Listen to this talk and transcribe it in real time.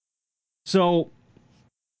So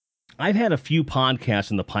I've had a few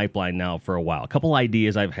podcasts in the pipeline now for a while. A couple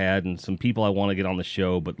ideas I've had and some people I want to get on the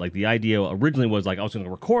show. But like the idea originally was like I was going to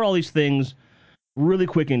record all these things really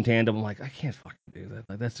quick in tandem. I'm like, I can't fucking do that.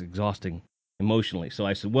 Like, that's exhausting emotionally. So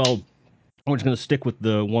I said, well, I'm just going to stick with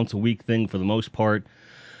the once a week thing for the most part.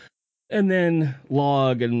 And then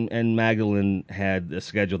Log and Magdalene had a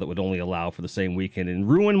schedule that would only allow for the same weekend and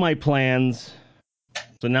ruined my plans.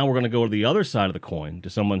 So now we're going to go to the other side of the coin, to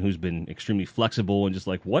someone who's been extremely flexible and just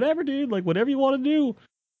like, whatever, dude, like whatever you want to do.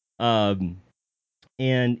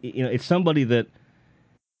 And, you know, it's somebody that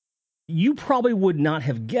you probably would not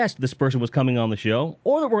have guessed this person was coming on the show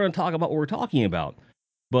or that we're going to talk about what we're talking about.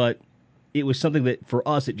 But it was something that for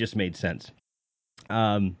us, it just made sense.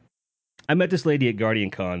 I met this lady at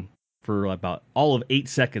Guardian Con for about all of 8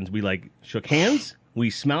 seconds. We like shook hands,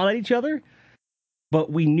 we smiled at each other,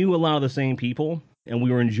 but we knew a lot of the same people, and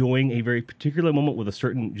we were enjoying a very particular moment with a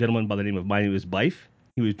certain gentleman by the name of my name is Bife.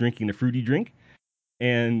 He was drinking a fruity drink,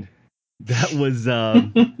 and that was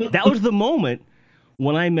the moment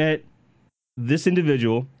when I met this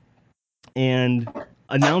individual and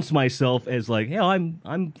announced myself as like, hey,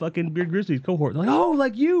 I'm fucking Beard Grizzly's cohort. Like, oh,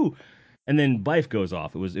 like you. And then Bife goes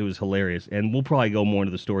off. It was hilarious, and we'll probably go more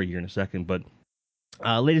into the story here in a second. But,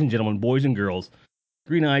 ladies and gentlemen, boys and girls,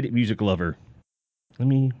 green-eyed music lover. Let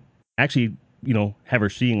me actually, you know, have her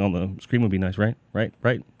seeing on the screen would be nice, right?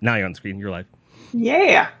 Right. Now you're on the screen. You're live.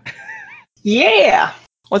 Yeah. Yeah.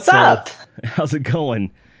 What's up? How's it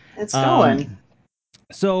going? It's going.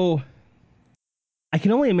 So, I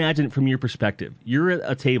can only imagine it from your perspective. You're at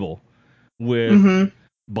a table with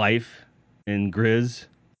Bife and Grizz.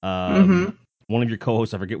 One of your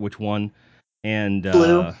co-hosts, I forget which one, and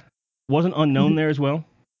Blue. wasn't Unknown there as well?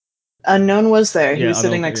 Unknown was there. He was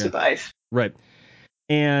sitting next to Bife. Right.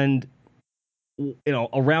 And, you know,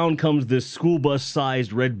 around comes this school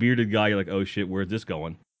bus-sized red-bearded guy. You're like, oh shit, where's this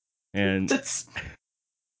going? And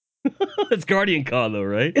it's Guardian Con, though,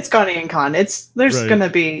 right? It's Guardian Con. There's gonna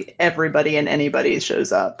be everybody and anybody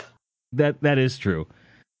shows up. That is true.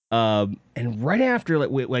 And right after,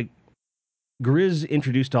 like Grizz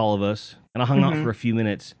introduced all of us, and I hung out for a few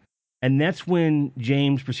minutes, and that's when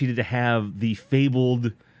James proceeded to have the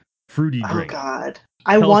fabled fruity drink. Oh God,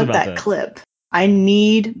 I want that clip. I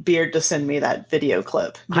need Beard to send me that video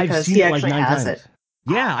clip because he actually has it.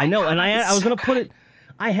 Yeah, I know, and I was gonna put it.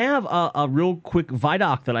 I have a real quick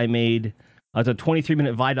Vidoc that I made. It's a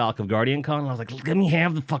 23-minute Vidoc of Guardian Con. And I was like, let me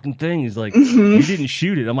have the fucking thing. He's like, you didn't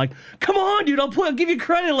shoot it. I'm like, come on, dude, I'll give you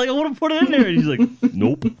credit. Like, I want to put it in there. And he's like,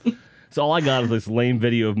 nope. So all I got is this lame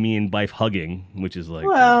video of me and Bife hugging, which is like,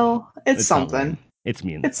 well, it's something. It's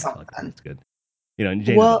me and it's something. It's good. You know, and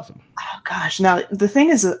James is awesome. Oh gosh, now the thing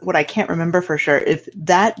is, what I can't remember for sure if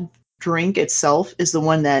that drink itself is the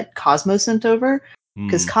one that Cosmo sent over,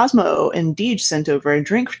 because Cosmo and Deej sent over a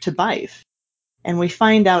drink to Bife. And we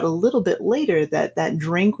find out a little bit later that that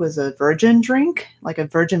drink was a virgin drink, like a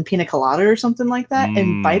virgin pina colada or something like that.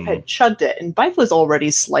 And Bife had chugged it. And Bife was already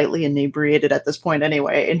slightly inebriated at this point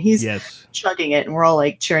anyway. And he's chugging it. And we're all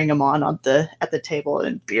like cheering him on at the table.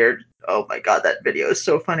 And Beard, oh my God, that video is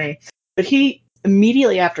so funny. But he,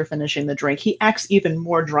 immediately after finishing the drink, he acts even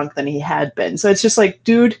more drunk than he had been. So it's just like,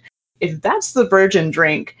 dude, if that's the virgin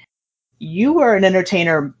drink, you are an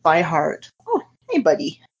entertainer by heart. Oh, hey,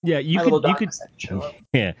 buddy. Yeah, you could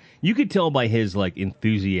tell by his like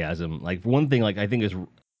enthusiasm. Like, for one thing, like I think is,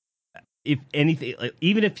 if anything, like,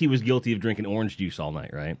 even if he was guilty of drinking orange juice all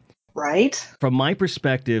night, right? Right. From my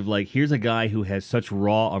perspective, like, here's a guy who has such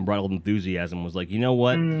raw, unbridled enthusiasm. Was like, you know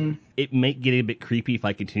what? It may get a bit creepy if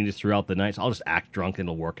I continue this throughout the night. So I'll just act drunk and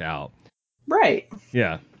it'll work out. Right.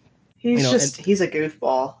 Yeah. He's a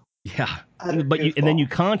goofball. Yeah. And then you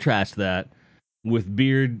contrast that with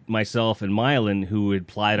Beard, myself, and Mylan, who had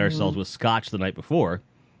plied ourselves with scotch the night before,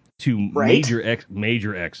 to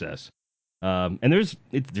major excess. And there's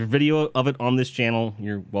video of it on this channel.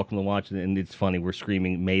 You're welcome to watch it, and it's funny. We're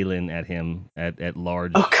screaming Malin at him at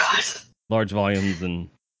large, large volumes, and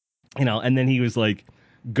you know. And then he was like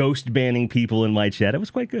ghost banning people in my chat. It was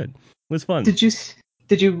quite good. It was fun.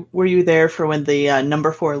 Were you there for when the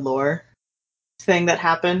number 4 lore thing that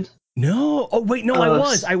happened? No. Oh wait, no. I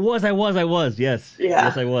was. Yes. Yeah.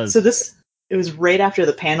 Yes, I was. So it was right after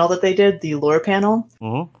the panel that they did, the lore panel,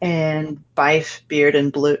 and Bife, Beard,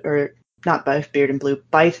 and Blue, or not Bife, Beard, and Blue,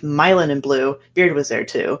 Bife, Mylan, and Blue. Beard was there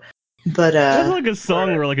too. But that's like a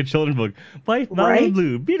song or like a children's book. Bife, Mylan, and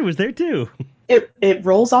Blue. Beard was there too. It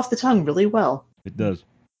rolls off the tongue really well. It does.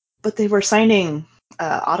 But they were signing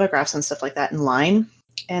autographs and stuff like that in line,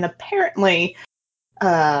 and apparently,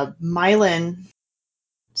 Mylan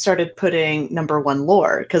started putting number 1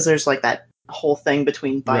 lore, because there's like that whole thing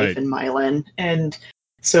between Bife Right. and Mylan. And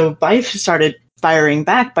so Bife started firing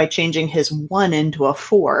back by changing his 1 into a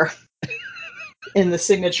 4 in the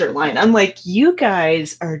signature line. I'm like, you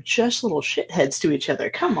guys are just little shitheads to each other.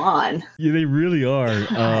 Come on. Yeah, they really are.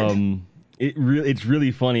 God. It's really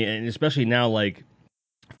funny, and especially now, like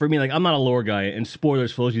for me, like I'm not a lore guy, and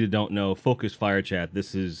spoilers for those of you that don't know, Focus Fire Chat.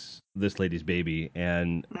 This is this lady's baby,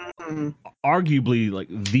 and Mm. arguably like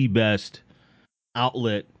the best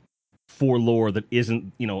outlet for lore that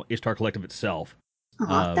isn't Ishtar Collective itself.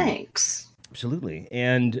 Aw, Um, thanks. Absolutely,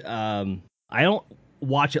 and I don't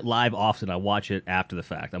watch it live often. I watch it after the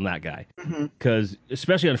fact. I'm that guy Hmm. because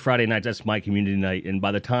especially on Friday nights, that's my community night, and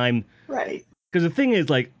by the time Right. because the thing is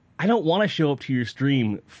like. I don't want to show up to your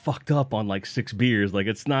stream fucked up on like 6 beers. Like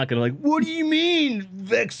it's not gonna like. What do you mean,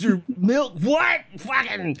 Vexer milk? What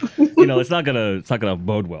fucking? It's not gonna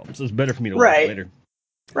bode well. So it's better for me to watch it Right. later.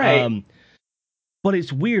 Right. Um, but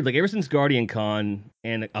it's weird. Like ever since Guardian Con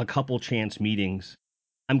and a couple chance meetings,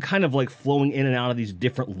 I'm kind of like flowing in and out of these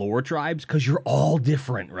different lore tribes because you're all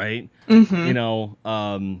different, right? Hmm.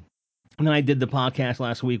 And then I did the podcast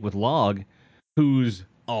last week with Log, who's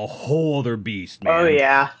a whole other beast, Oh man.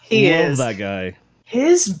 yeah, he Love is. that guy.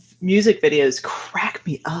 His music videos crack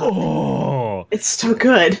me up. Oh, It's so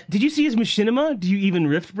good. did you see his machinima? Do you even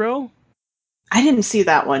rift, bro? I didn't see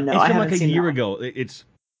that one. No, It's I from like haven't a seen that year one. ago. It's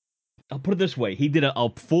I'll put it this way: he did a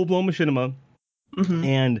full blown machinima, Hmm.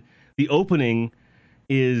 and the opening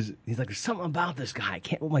is he's like, there's something about this guy. I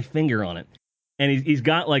can't put my finger on it. And he's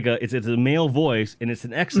got like it's a male voice and it's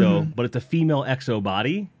an exo, Hmm. but it's a female exo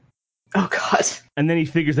body. Oh God. And then he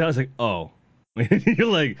figures out, it's like, oh, you're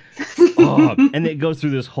like, oh, and it goes through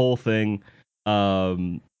this whole thing.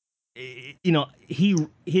 Um,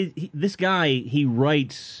 this guy he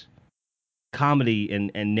writes comedy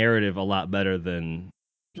and narrative a lot better than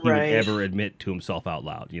he would Right. ever admit to himself out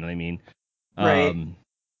loud. You know what I mean? Right. Um,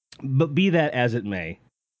 but be that as it may,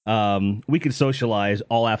 we could socialize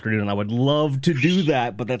all afternoon. I would love to do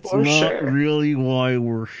that, but that's For not sure. really why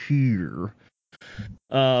we're here.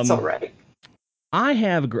 It's all Um, right. I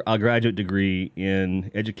have a graduate degree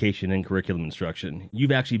in education and curriculum instruction.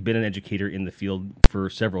 You've actually been an educator in the field for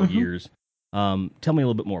several Hmm. years. Tell me a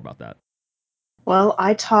little bit more about that. Well,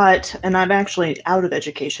 I taught, and I'm actually out of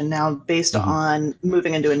education now based Hmm. on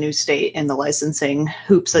moving into a new state and the licensing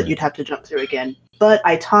hoops that Right. you'd have to jump through again. But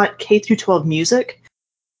I taught K through 12 music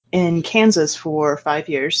in Kansas for 5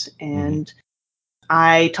 years, Hmm. and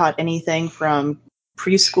I taught anything from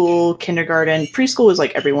preschool, kindergarten. Preschool was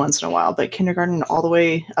like every once in a while, but kindergarten all the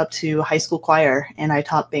way up to high school choir. And I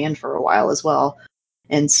taught band for a while as well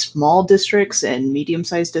in small districts and medium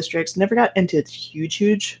sized districts. Never got into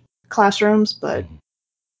huge classrooms, but Hmm.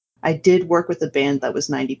 I did work with a band that was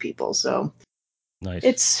 90 people. So Nice.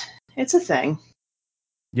 it's a thing.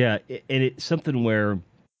 Yeah, and it's something where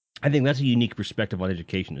I think that's a unique perspective on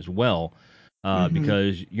education as well, Hmm.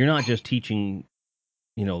 because you're not just teaching,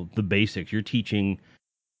 the basics. You're teaching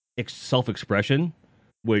self-expression,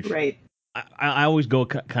 which Right. I always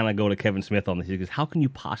kind of go to Kevin Smith on this because how can you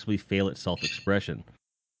possibly fail at self-expression?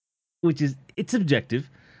 Which is it's subjective,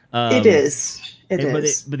 It um, is. It but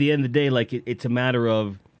is. at the end of the day, like it's a matter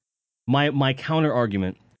of my counter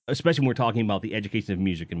argument, especially when we're talking about the education of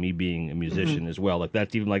music and me being a Hmm. musician as well. Like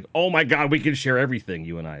that's even like, oh my god, we can share everything,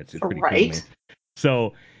 you and I. It's pretty cool to me. Right.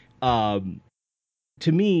 So, um,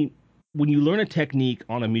 to me, when you learn a technique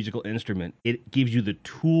on a musical instrument, it gives you the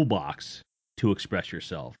toolbox to express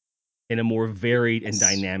yourself in a more varied and Yes.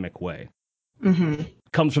 dynamic way. Hmm.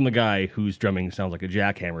 Comes from the guy whose drumming sounds like a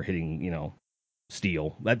jackhammer hitting,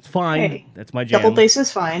 steel. That's fine. Hey, That's my double jam. bass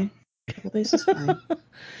is fine. Double bass is fine.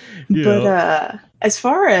 you But know, as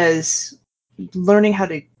far as learning how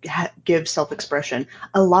to give self-expression,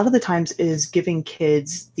 a lot of the times is giving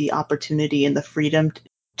kids the opportunity and the freedom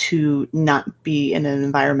to not be in an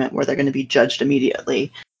environment where they're going to be judged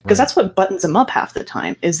immediately. Because right. that's what buttons them up half the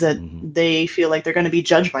time, is that Hmm. they feel like they're going to be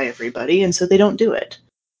judged by everybody, and so they don't do it.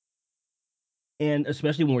 And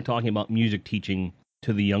especially when we're talking about music teaching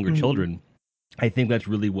to the younger Hmm. children, I think that's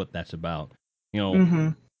really what that's about. You know, Hmm.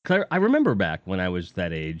 'cause I remember back when I was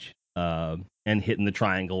that age, and hitting the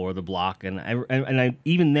triangle or the block, and I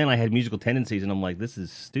even then I had musical tendencies, and I'm like, this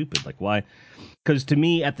is stupid. Like, why? Because to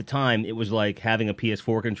me at the time, it was like having a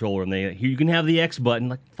PS4 controller, and here you can have the X button.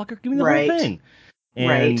 Like, fucker, give me the whole Right. thing.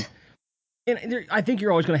 And Right. I think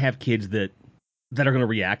you're always going to have kids that are going to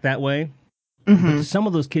react that way. But Hmm. to some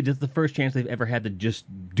of those kids, it's the first chance they've ever had to just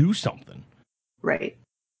do something. Right.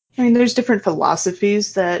 I mean, there's different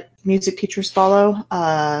philosophies that music teachers follow.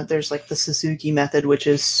 There's like the Suzuki method, which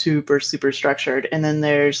is super, super structured. And then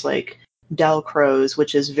there's like Dalcroze,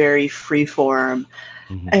 which is very free form.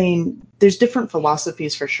 Mm-hmm. I mean, there's different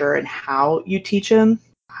philosophies for sure in how you teach them.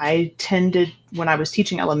 I tended, when I was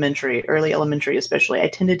teaching elementary, early elementary especially, I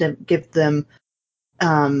tended to give them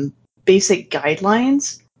basic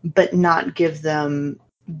guidelines, but not give them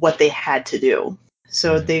what they had to do.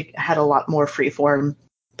 So Right. they had a lot more freeform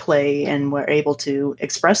play and were able to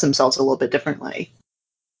express themselves a little bit differently.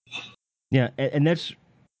 Yeah, and that's,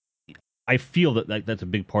 I feel that that's a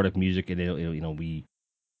big part of music, and we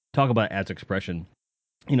talk about as expression.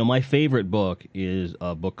 My favorite book is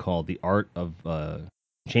a book called The Art of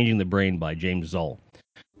Changing the Brain by James Zoll.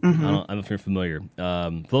 Mm-hmm. I don't know if you're familiar.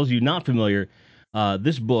 For those of you not familiar,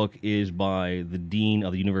 this book is by the Dean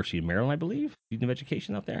of the University of Maryland, I believe, Dean of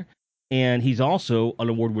Education out there. And he's also an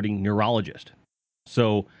award winning neurologist.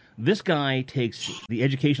 So this guy takes the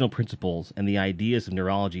educational principles and the ideas of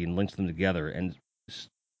neurology and links them together and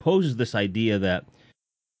poses this idea that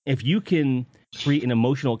if you can create an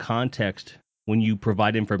emotional context when you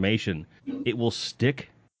provide information, it will stick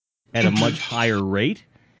at a much higher rate.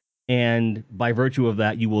 And by virtue of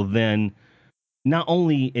that, you will then not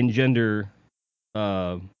only engender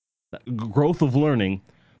uh, growth of learning,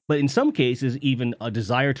 but in some cases, even a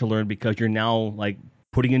desire to learn because you're now like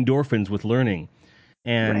putting endorphins with learning.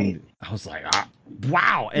 Right. And I was like,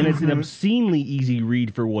 wow. And it's an Mm-hmm. obscenely easy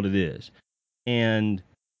read for what it is. And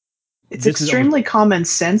It's this is almost, extremely common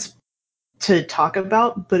sense to talk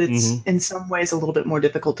about, but it's mhm, in some ways a little bit more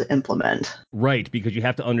difficult to implement. right, because you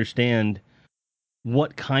have to understand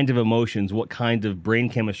what kinds of emotions, what kinds of brain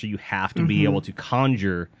chemistry you have to be Mm-hmm. able to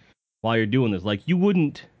conjure while you're doing this. Like you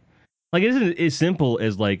wouldn't, like it isn't as simple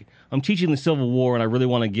as like I'm teaching the Civil War and I really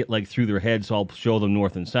want to get like through their head, so I'll show them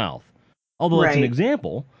North and South. Although that's an Right.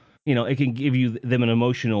 example, it can give you them an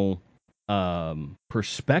emotional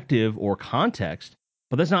perspective or context,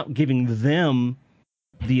 but that's not giving them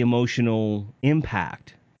the emotional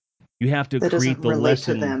impact. You have to That doesn't create the relate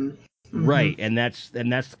to lesson them. Mm-hmm. right, and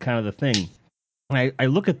that's kind of the thing. I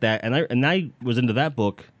look at that, and I was into that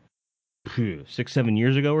book 6-7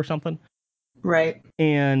 years ago or something, Right.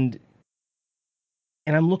 and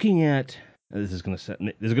I'm looking at, this is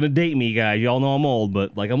gonna date me, guys. Y'all know I'm old,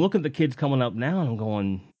 but like I'm looking at the kids coming up now, and I'm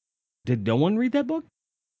going, did no one read that book?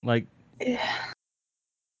 Like,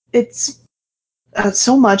 It's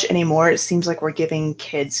so much anymore. It seems like we're giving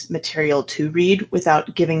kids material to read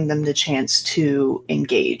without giving them the chance to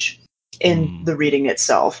engage in mm, the reading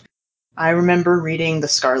itself. I remember reading The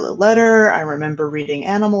Scarlet Letter. I remember reading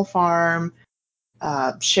Animal Farm,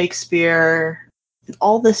 Shakespeare,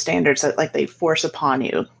 all the standards that like they force upon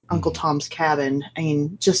you. Uncle mm, Tom's Cabin. I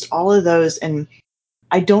mean, just all of those, and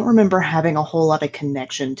I don't remember having a whole lot of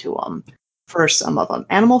connection to them for some of them.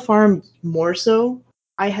 Animal Farm more so.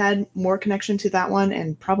 I had more connection to that one,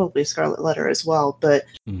 and probably Scarlet Letter as well. But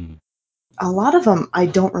mm, a lot of them I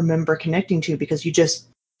don't remember connecting to because you just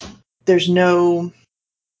there's no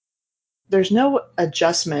there's no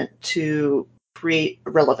adjustment to create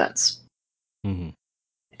relevance. mm,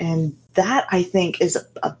 And that I think is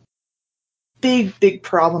a big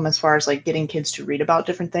problem as far as like getting kids to read about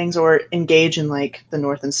different things or engage in like the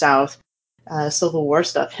North and South Civil War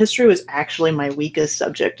stuff. History was actually my weakest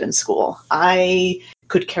subject in school. I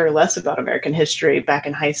could care less about American history back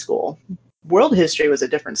in high school. World history was a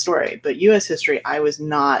different story, but US history I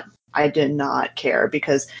did not care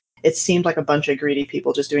because it seemed like a bunch of greedy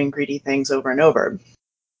people just doing greedy things over and over,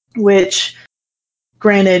 which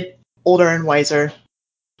granted, older and wiser,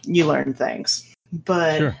 you learn things.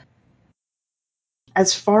 But sure.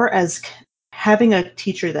 as far as having a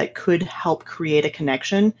teacher that could help create a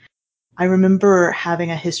connection, I remember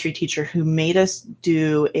having a history teacher who made us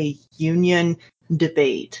do a union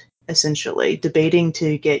debate, essentially, debating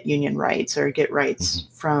to get union rights or get Mm-hmm. rights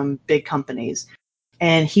from big companies.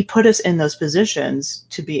 And he put us in those positions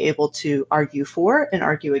to be able to argue for and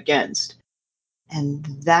argue against. And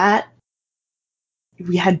that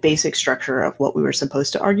we had basic structure of what we were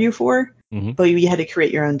supposed to argue for, Mm-hmm. but you had to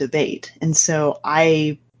create your own debate. And so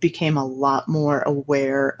I became a lot more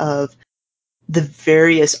aware of the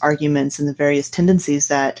various arguments and the various tendencies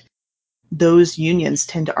that those unions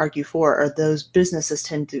tend to argue for or those businesses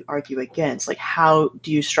tend to argue against. Like, how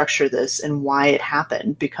do you structure this and why it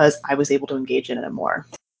happened? Because I was able to engage in it more.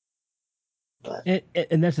 But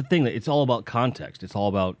And that's the thing, that it's all about context. It's all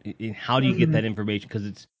about how do you get mm-hmm. that information, because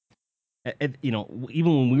it's even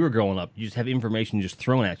when we were growing up, you just have information just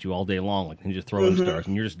thrown at you all day long, like Ninja throwing Mm-hmm. stars,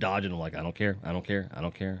 and you're just dodging them like, I don't care, I don't care, I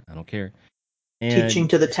don't care, I don't care. Teaching And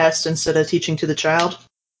to the test instead of teaching to the child.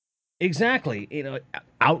 exactly,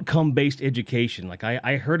 outcome based education. Like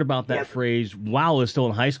I heard about that Yep. phrase while I was still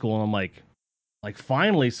in high school, and I'm like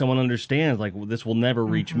finally someone understands. Like, this will never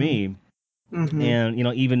reach Mm-hmm. me. Mm-hmm. And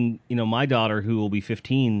even my daughter, who will be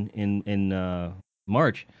 15 in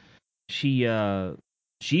March, she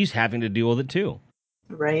she's having to deal with it too.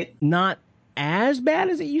 Right. Not as bad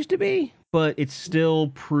as it used to be, but it's still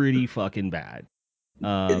pretty fucking bad.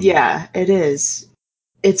 Yeah, it is.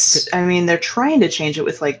 I mean, they're trying to change it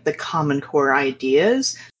with like the Common Core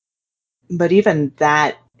ideas, but even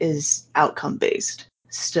that is outcome based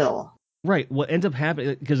still. Right. What ends up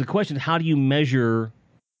happening, because the question is, how do you measure,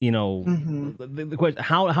 Mm-hmm. the question,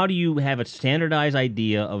 how do you have a standardized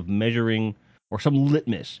idea of measuring, or some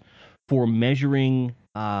litmus for measuring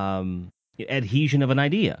adhesion of an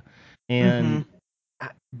idea? Mm-hmm. And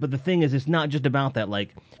but the thing is, it's not just about that.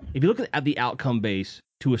 Like, if you look at the outcome base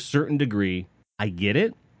to a certain degree, I get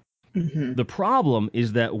it. Mm-hmm. The problem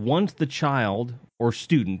is that once the child or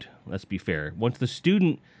student, let's be fair, once the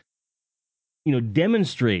student,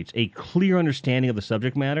 demonstrates a clear understanding of the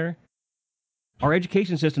subject matter, our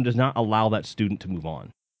education system does not allow that student to move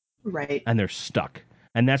on, Right. and they're stuck.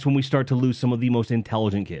 And that's when we start to lose some of the most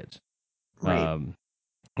intelligent kids. Right.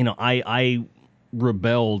 I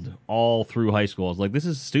rebelled all through high school. I was like, this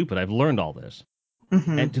is stupid. I've learned all this.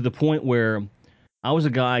 Mm-hmm. And to the point where I was a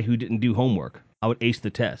guy who didn't do homework. I would ace the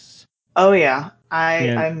tests. Oh yeah,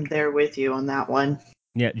 And I'm there with you on that one.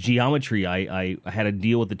 yeah, geometry, I had a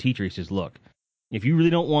deal with the teacher. He says, look, if you really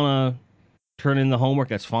don't want to turn in the homework,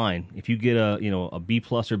 that's fine. If you get a B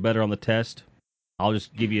plus or better on the test, I'll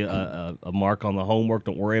just give you a mark on the homework.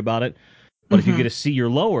 Don't worry about it. But if you Mm-hmm. get a C or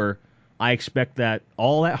lower, I expect that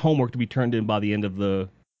all that homework to be turned in by the end of the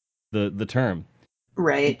term.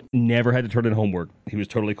 Right. Never had to turn in homework. He was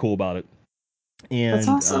totally cool about it. That's And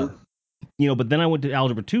awesome. but then I went to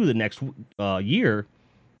algebra 2 the next year.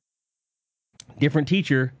 Different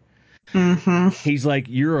teacher. Mm-hmm. He's like,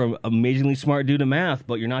 you're an amazingly smart dude in math,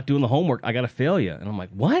 but you're not doing the homework. I gotta fail you. And I'm like,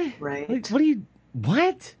 what? Like, Right. what do you?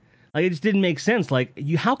 What? Like, it just didn't make sense. Like,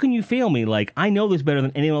 how can you fail me? Like, I know this better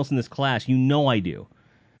than anyone else in this class. You know I do.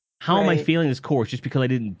 How am I Right. failing this course just because I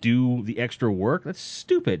didn't do the extra work? That's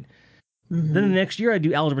stupid. Then the Mm-hmm. next year I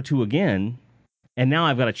do algebra 2 again, and now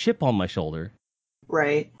I've got a chip on my shoulder.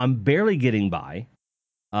 Right. I'm barely getting by.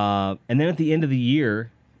 And then at the end of the year,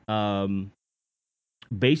 um,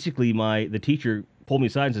 basically the teacher pulled me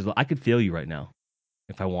aside and says, I could fail you right now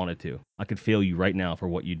if I wanted to. I could fail you right now for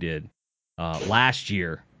what you did last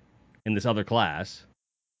year in this other class,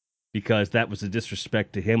 because that was a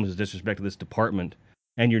disrespect to him, was a disrespect to this department,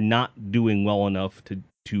 and you're not doing well enough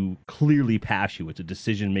to clearly pass you. It's a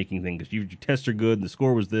decision making thing because your tests are good and the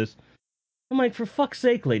score was this. I'm like, for fuck's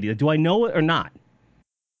sake, lady, do I know it or not?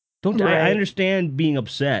 Don't I Right. understand being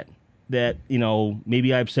upset that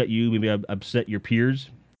maybe I upset you, maybe I upset your peers,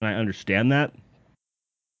 and I understand that,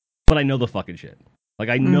 but I know the fucking shit. Like,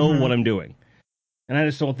 I know what Mm-hmm. I'm doing, and I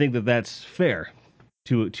just don't think that that's fair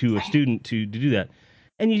to a student to do that.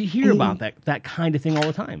 And you hear about that kind of thing all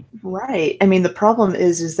the time. Right. I mean, the problem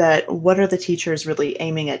is that what are the teachers really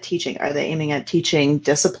aiming at teaching? Are they aiming at teaching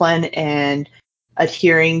discipline and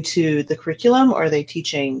adhering to the curriculum? Or are they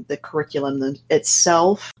teaching the curriculum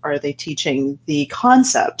itself? Are they teaching the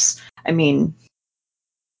concepts? I mean,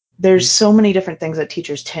 there's so many different things that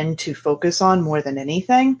teachers tend to focus on more than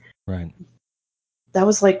anything. Right. That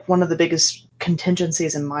was like one of the biggest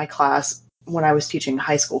contingencies in my class when I was teaching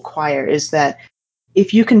high school choir, is that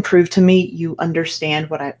if you can prove to me you understand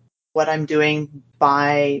what I'm doing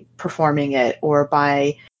by performing it, or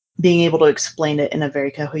by being able to explain it in a very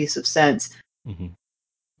cohesive sense, Hmm.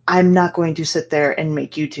 I'm not going to sit there and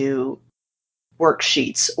make you do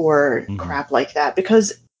worksheets or Hmm. crap like that,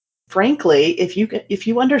 because frankly, if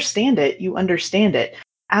you understand it, you understand it.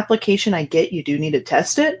 Application, I get you do need to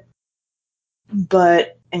test it,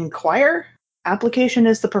 but in choir, application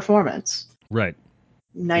is the performance Right.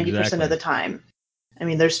 90% of Exactly. the time. I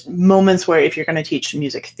mean, there's moments where if you're going to teach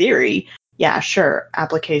music theory, yeah, sure,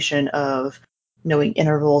 application of knowing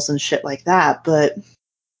intervals and shit like that, but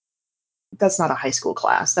that's not a high school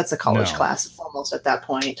class. That's a college No. class almost at that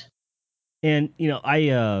point. And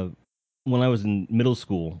I when I was in middle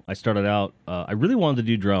school, I started out. I really wanted to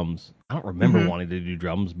do drums. I don't remember Hmm. wanting to do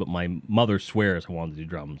drums, but my mother swears I wanted to do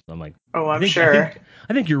drums. I'm like, Oh, I I'm think, I sure. think,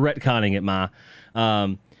 I think you're retconning it, ma.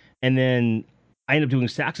 Um, and then I ended up doing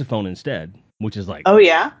saxophone instead, which is like, Oh,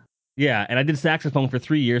 yeah? yeah. And I did saxophone for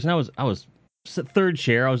 3 years, and I was third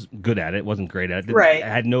chair. I was good at it. Wasn't great at it. I Right.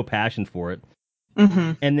 had no passion for it.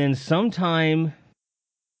 Hmm. And then sometime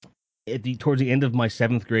towards the end of my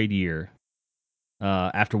seventh grade year,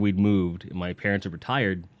 after we'd moved and my parents had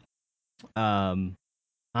retired, um,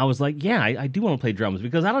 I was like, yeah, I do want to play drums,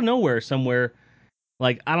 because out of nowhere, somewhere,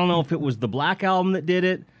 like, I don't know if it was the Black Album that did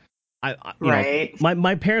it. I Right.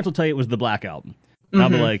 my parents will tell you it was the Black Album. And I'll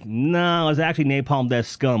be like, no, I was actually Napalm Death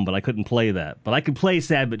Scum, but I couldn't play that. But I could play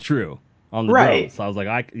Sad But True on the drums. So I was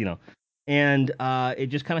like, and it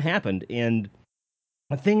just kind of happened. And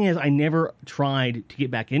the thing is, I never tried to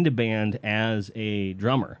get back into band as a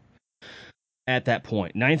drummer at that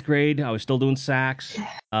point. Ninth grade, I was still doing sax.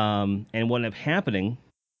 And what ended up happening,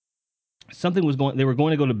 they were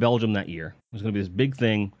going to go to Belgium that year. It was going to be this big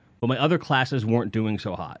thing, but my other classes weren't doing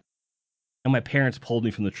so hot. And my parents pulled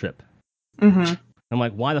me from the trip. I'm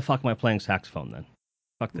like, why the fuck am I playing saxophone then?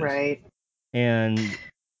 Fuck this. Right. And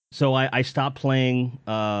so I stopped playing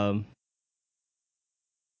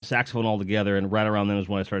saxophone altogether, and right around then was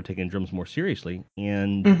when I started taking drums more seriously.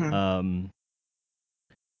 And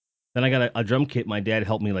then I got a drum kit. My dad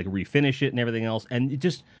helped me like refinish it and everything else. And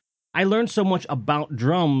I learned so much about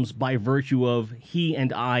drums by virtue of he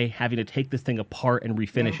and I having to take this thing apart and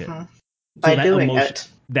refinish it. By doing it.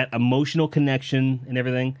 That emotional connection and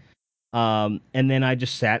everything. And then I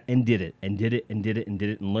just sat and did it and did it and did it and did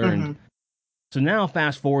it and learned. So now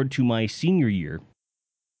fast forward to my senior year,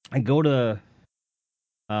 I go to,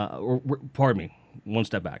 pardon me, one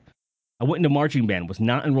step back. I went into marching band, was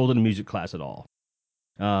not enrolled in a music class at all.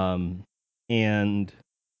 And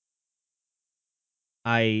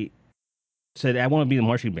I said, I want to be in a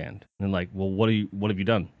marching band. And they're like, well, what have you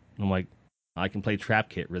done? And I'm like, I can play trap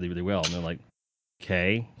kit really, really well. And they're like,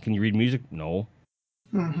 okay, can you read music? No.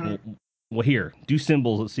 Well, here, do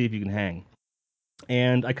cymbals. Let's see if you can hang.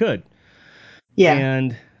 And I could. Yeah.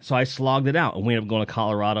 And so I slogged it out. And we ended up going to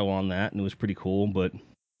Colorado on that, and it was pretty cool. But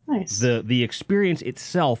nice. The experience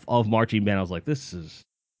itself of marching band, I was like, this is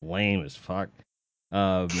lame as fuck.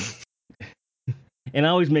 And I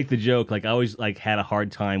always make the joke, like I always like had a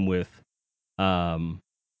hard time with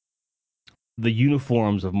the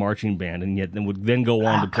uniforms of marching band, and yet then would then go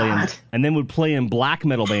on to play would play in black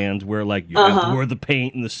metal bands where like you have to wear the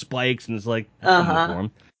paint and the spikes, and it's like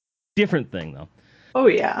uniform. Different thing though. Oh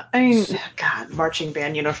yeah, I mean, God, marching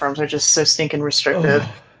band uniforms are just so stinking restrictive.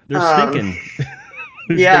 They're stinking.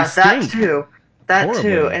 Yeah, that too. That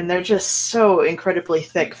too, and they're just so incredibly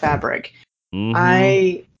thick fabric.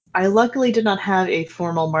 I luckily did not have a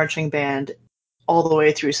formal marching band all the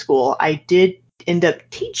way through school. I did end up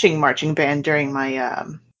teaching marching band during my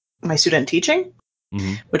my student teaching,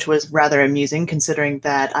 which was rather amusing considering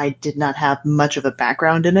that I did not have much of a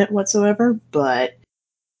background in it whatsoever. But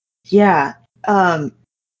yeah,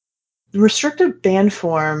 restrictive band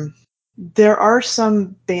form, there are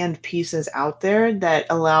some band pieces out there that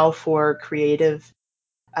allow for creative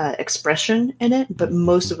expression in it, but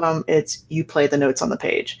most of them it's you play the notes on the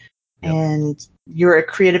page. And your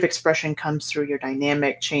creative expression comes through your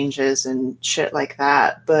dynamic changes and shit like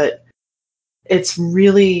that, but it's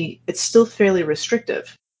still fairly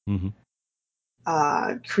restrictive.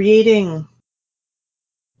 Creating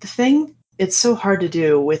the thing, it's so hard to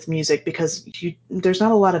do with music because there's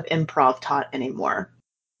not a lot of improv taught anymore.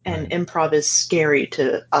 And improv is scary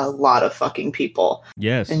to a lot of fucking people.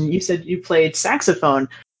 Yes. And you said you played saxophone.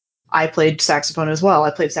 I played saxophone as well. I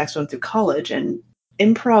played saxophone through college, and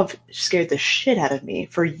improv scared the shit out of me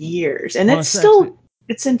for years. And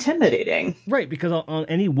it's intimidating. Right, because on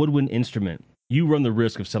any woodwind instrument, you run the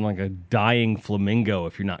risk of sounding like a dying flamingo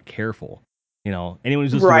if you're not careful. You know, anyone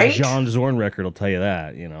who's listening to a John Zorn record will tell you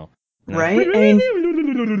that, you know. Right? I mean,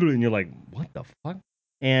 and you're like, what the fuck?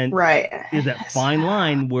 And there's that fine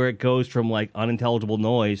line where it goes from like unintelligible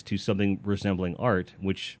noise to something resembling art,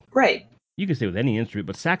 which you can say with any instrument,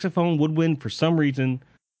 but saxophone, woodwind, for some reason,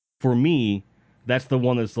 for me, that's the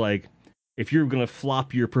one that's like, if you're going to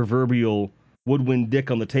flop your proverbial woodwind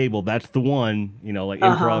dick on the table, that's the one, you know, like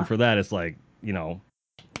improv for that. It's like, you know,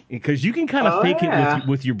 because you can kind of fake it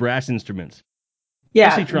with your brass instruments.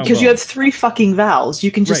 Yeah, because you have 3 fucking vowels.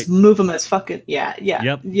 You can just move them as fucking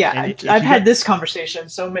I've had this conversation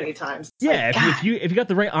so many times. It's if you got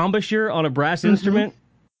the right embouchure on a brass instrument,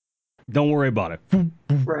 don't worry about it.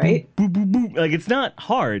 Right, like it's not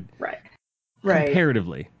hard. Right.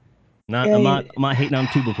 Comparatively, I'm not hating on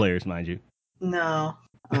tuba players, mind you. No,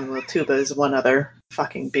 well, tuba is one other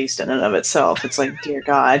fucking beast in and of itself. It's like, dear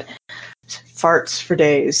God, farts for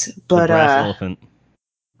days. But the brass elephant.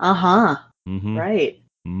 Right.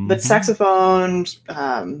 But saxophone's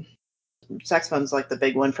like the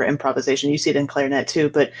big one for improvisation. You see it in clarinet too,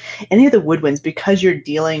 but any of the woodwinds, because you're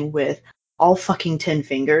dealing with all fucking 10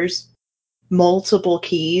 fingers, multiple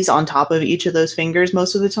keys on top of each of those fingers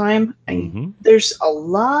most of the time, and there's a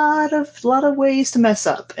lot of ways to mess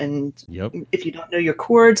up. And if you don't know your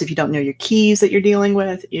chords, if you don't know your keys that you're dealing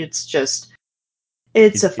with, it's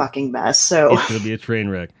a fucking mess. So it's gonna be a train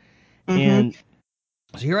wreck. And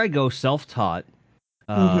so here I go, self-taught,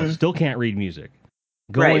 still can't read music.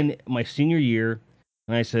 Going my senior year,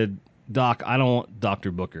 And I said, Doc, I don't want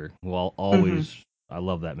Dr. Booker. Well, always, I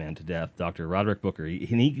love that man to death, Dr. Roderick Booker.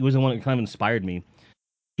 He was the one that kind of inspired me.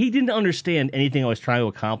 He didn't understand anything I was trying to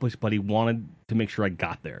accomplish, but he wanted to make sure I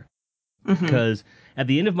got there. Because at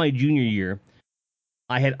the end of my junior year,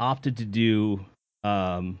 I had opted to do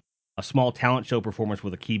a small talent show performance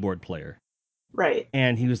with a keyboard player. Right.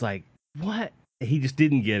 And he was like, what? He just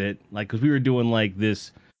didn't get it. Like, because we were doing like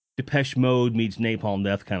this Depeche Mode meets Napalm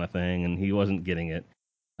Death kind of thing, and he wasn't getting it.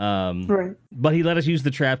 Right. But he let us use the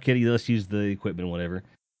trap kit. He let us use the equipment, whatever.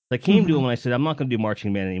 I came to him and I said, I'm not going to do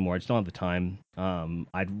marching band anymore. I just don't have the time.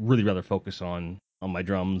 I'd really rather focus on my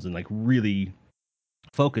drums and like really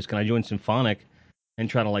focus. Can I join symphonic and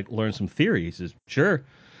try to like learn some theory? He says, sure.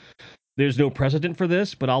 There's no precedent for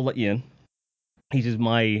this, but I'll let you in. He says,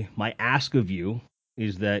 my ask of you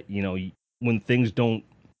is that, you know, when things don't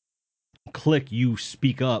click, you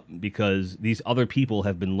speak up, because these other people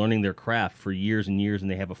have been learning their craft for years and years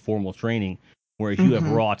and they have a formal training, whereas you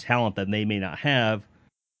have raw talent that they may not have,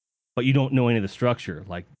 but you don't know any of the structure.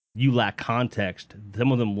 Like, you lack context.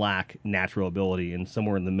 Some of them lack natural ability, and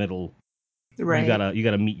somewhere in the middle, Right. you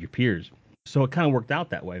gotta meet your peers. So it kind of worked out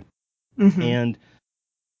that way. And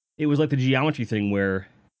it was like the geometry thing where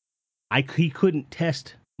he couldn't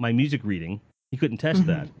test my music reading. He couldn't test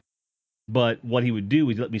that. But what he would do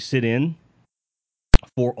is let me sit in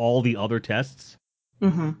for all the other tests.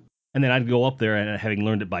 And then I'd go up there and having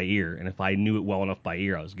learned it by ear. And if I knew it well enough by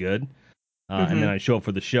ear, I was good. And then I'd show up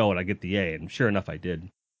for the show and I'd get the A. And sure enough, I did.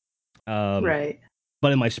 Right.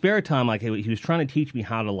 But in my spare time, like, he was trying to teach me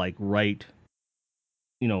how to like write,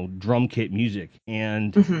 you know, drum kit music.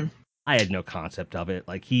 And I had no concept of it.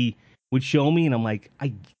 Like, he would show me and I'm like,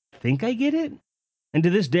 I think I get it. And to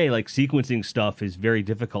this day, like, sequencing stuff is very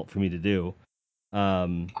difficult for me to do.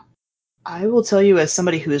 I will tell you, as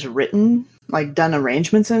somebody who has written, like, done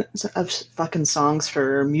arrangements of fucking songs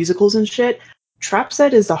for musicals and shit, trap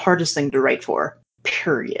set is the hardest thing to write for.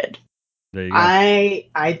 Period. There you go.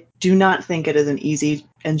 I do not think it is an easy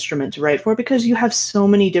instrument to write for, because you have so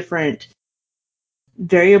many different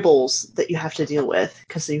variables that you have to deal with,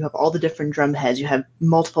 because you have all the different drum heads, you have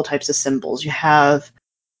multiple types of cymbals, you have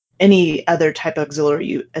any other type of auxiliary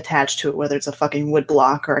you attach to it, whether it's a fucking wood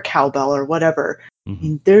block or a cowbell or whatever.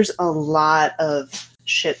 There's a lot of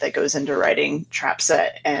shit that goes into writing trap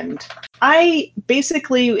set. And I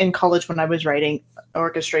basically, in college, when I was writing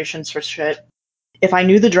orchestrations for shit, if I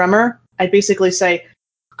knew the drummer, I'd basically say,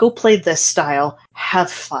 go play this style,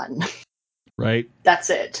 have fun. Right.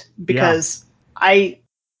 That's it. Because I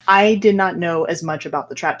did not know as much about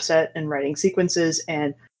the trap set and writing sequences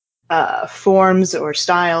and forms or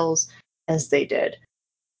styles as they did.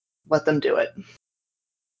 Let them do it.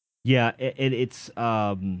 Yeah, it's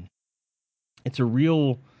a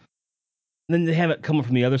real. Then they have it coming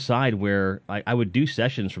from the other side, where I would do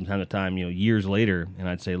sessions from time to time, you know, years later, and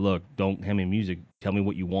I'd say, look, don't hand me music. Tell me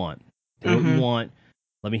what you want. Tell me what you want.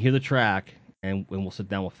 Let me hear the track, and we'll sit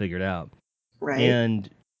down. We'll figure it out. Right. And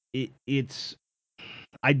it's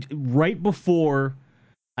right before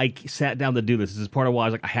I sat down to do this. This is part of why I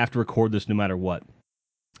was like, I have to record this no matter what.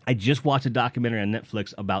 I just watched a documentary on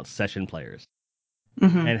Netflix about session players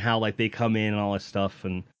and how like they come in and all this stuff.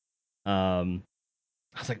 And I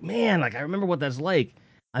was like, man, like, I remember what that's like.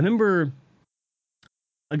 I remember,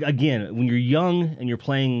 again, when you're young and you're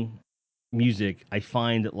playing music, I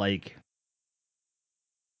find that like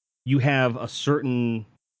you have a certain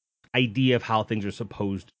idea of how things are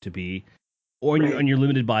supposed to be, or and you're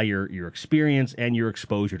limited by your experience and your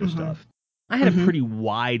exposure to stuff. I had a pretty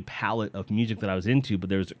wide palette of music that I was into, but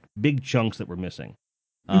there's big chunks that were missing.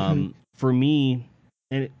 For me,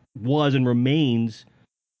 and it was and remains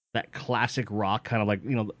that classic rock kind of, like,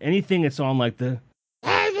 you know, anything that's on like the,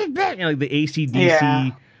 you know, like the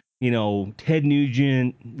AC/DC, you know, Ted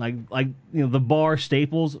Nugent, like you know, the bar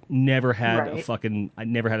staples. Never had I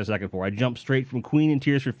never had a second for. I jumped straight from Queen and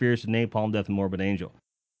Tears for Fears to Napalm Death and Morbid Angel.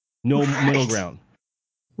 No middle ground.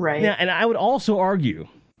 Right. Now, and I would also argue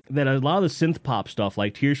that a lot of the synth pop stuff,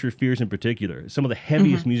 like Tears for Fears in particular, some of the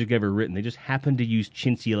heaviest music ever written, they just happen to use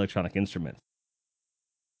chintzy electronic instruments.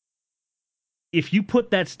 If you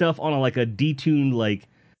put that stuff on like a detuned, like,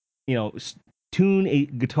 you know, tune a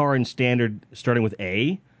guitar in standard starting with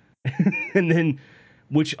A, and then,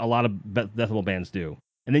 which a lot of death metal bands do,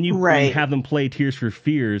 and then you have them play Tears for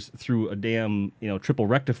Fears through a damn, you know, triple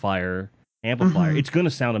rectifier amplifier, it's going to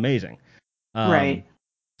sound amazing.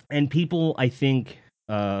 And people, I think,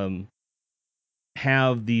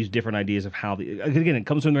 have these different ideas of how again, it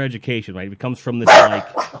comes from their education, right? It comes from this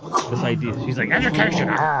like this idea. She's like, education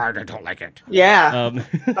hard, I don't like it. Yeah.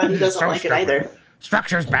 But he doesn't like it either.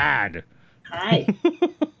 Structure's bad. Hi.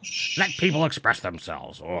 Let people express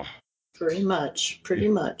themselves. Oh. Pretty much.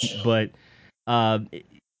 But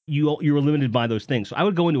you were limited by those things. So I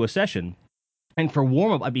would go into a session, and for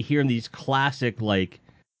warm up, I'd be hearing these classic like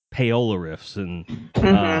payola riffs and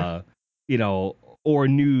or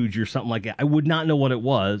nuge or something like that. I would not know what it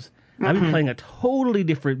was. I'd be playing a totally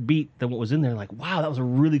different beat than what was in there. Like, wow, that was a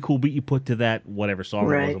really cool beat you put to that whatever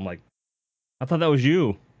song it was. I'm like, I thought that was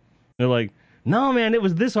you. They're like, no, man, it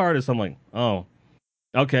was this artist. I'm like, oh,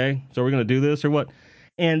 okay. So we're gonna do this or what?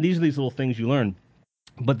 And these are these little things you learn.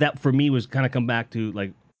 But that for me was kind of come back to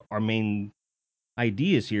like our main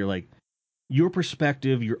ideas here, like your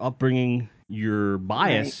perspective, your upbringing, your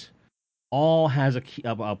bias, all has a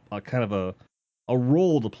kind of a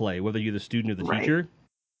role to play, whether you're the student or the teacher.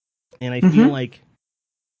 And I feel like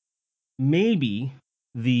maybe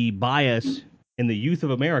the bias in the youth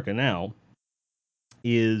of America now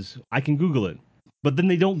is I can Google it, but then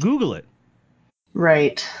they don't Google it.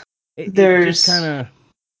 Right. It There's just kind of.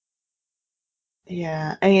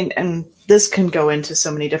 Yeah, I mean, and this can go into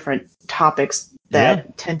so many different topics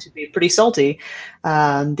that tend to be pretty salty.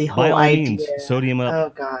 The By whole all idea, means, sodium up. oh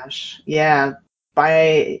gosh, yeah,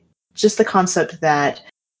 by just the concept that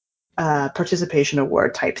participation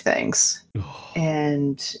award type things.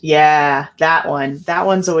 And yeah, that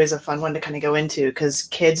one's always a fun one to kind of go into because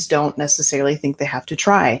kids don't necessarily think they have to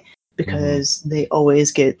try because they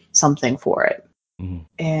always get something for it.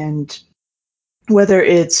 And whether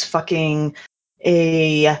it's fucking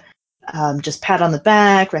a just pat on the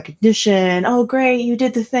back, recognition, oh great, you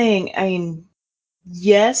did the thing. I mean,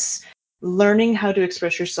 yes, learning how to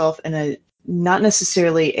express yourself in a not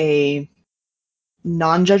necessarily a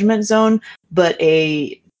non-judgment zone, but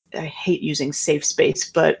I hate using safe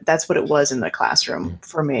space, but that's what it was in the classroom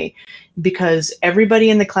for me. Because everybody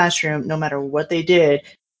in the classroom, no matter what they did,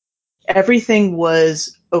 everything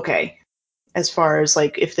was okay. As far as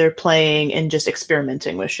like if they're playing and just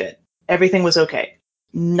experimenting with shit. Everything was okay.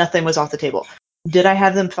 Nothing was off the table. Did I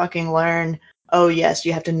have them fucking learn, oh yes,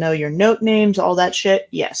 you have to know your note names, all that shit?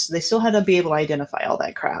 Yes. They still had to be able to identify all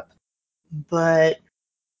that crap. But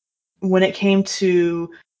when it came to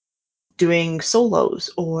doing solos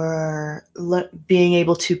or being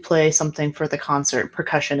able to play something for the concert,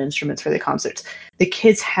 percussion instruments for the concerts, the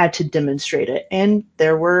kids had to demonstrate it. And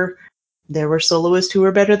there were soloists who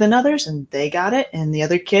were better than others, and they got it. And the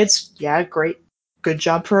other kids, yeah, great, good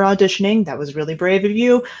job for auditioning. That was really brave of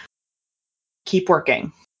you. Keep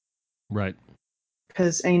working. Right.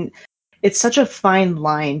 Because, I mean, it's such a fine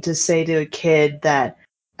line to say to a kid that,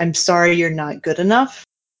 I'm sorry you're not good enough,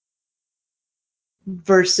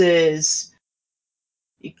 versus,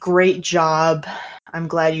 great job, I'm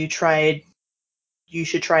glad you tried, you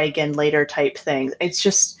should try again later type thing. It's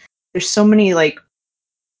just, there's so many, like,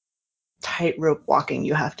 tightrope walking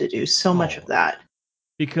you have to do. So much of that.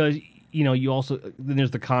 Because, you also, then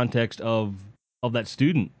there's the context of that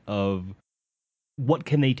student, of what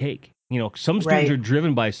can they take? Some students are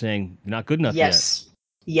driven by saying, you're not good enough yet.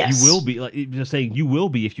 Yes. You will be, like, just saying you will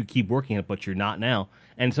be if you keep working it, but you're not now.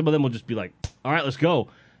 And some of them will just be like, all right, let's go.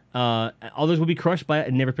 Others will be crushed by it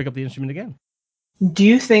and never pick up the instrument again. Do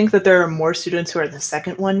you think that there are more students who are the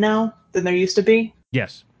second one now than there used to be?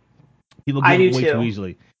 Yes. People give up way too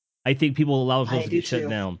easily. I think people allow themselves to get shut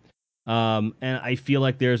down. And I feel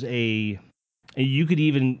like there's you could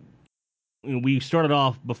even, we started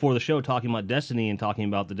off before the show talking about Destiny and talking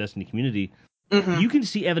about the Destiny community. You can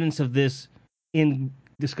see evidence of this in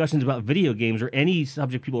discussions about video games or any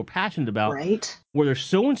subject people are passionate about, where they're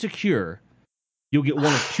so insecure, you'll get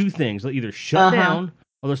one of two things. They'll either shut down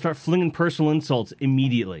or they'll start flinging personal insults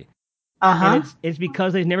immediately. And it's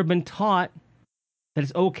because they've never been taught that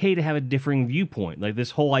it's okay to have a differing viewpoint. Like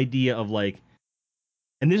this whole idea of like,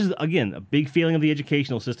 and this is, again, a big failing of the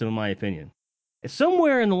educational system, in my opinion.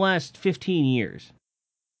 Somewhere in the last 15 years,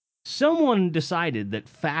 someone decided that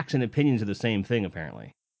facts and opinions are the same thing,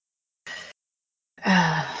 apparently.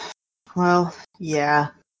 Well, yeah.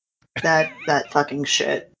 That fucking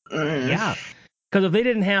shit. Yeah. Because if they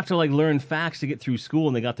didn't have to like learn facts to get through school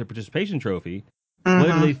and they got their participation trophy,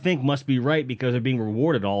 whatever they think must be right because they're being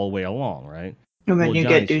rewarded all the way along, right? And then you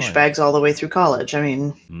get douchebags all the way through college. I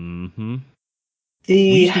mean, we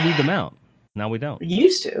used to weed them out. Now we don't.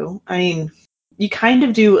 Used to. I mean, you kind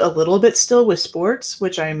of do a little bit still with sports,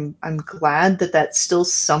 which I'm glad that still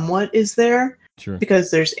somewhat is there. Sure.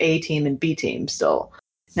 Because there's A team and B team still.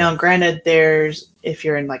 Now, granted, if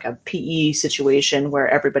you're in like a PE situation where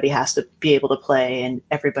everybody has to be able to play and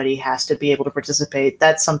everybody has to be able to participate,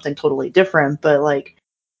 that's something totally different. But like,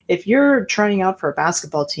 if you're trying out for a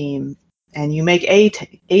basketball team and you make A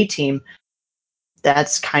team,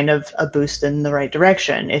 that's kind of a boost in the right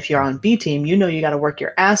direction. If you're on B team, you know you got to work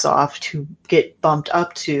your ass off to get bumped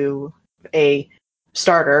up to a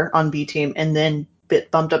starter on B team and then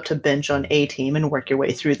get bumped up to bench on A team and work your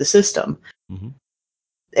way through the system. Mm-hmm.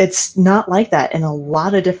 It's not like that in a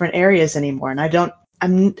lot of different areas anymore. And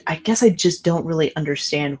I guess I just don't really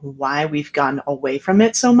understand why we've gotten away from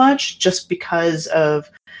it so much, just because of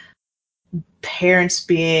parents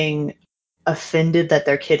being offended that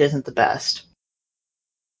their kid isn't the best.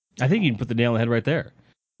 I think you can put the nail on the head right there.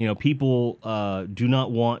 You know, people do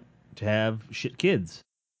not want to have shit kids.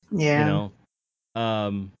 Yeah. You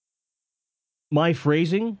know, my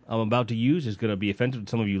phrasing I'm about to use is going to be offensive to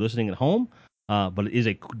some of you listening at home, but it is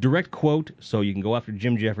a direct quote, so you can go after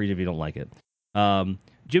Jim Jeffries if you don't like it.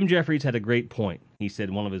 Jim Jeffries had a great point. He said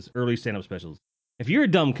in one of his early stand-up specials, if you're a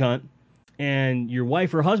dumb cunt and your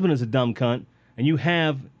wife or husband is a dumb cunt and you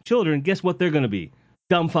have children, guess what they're going to be?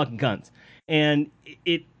 Dumb fucking cunts. And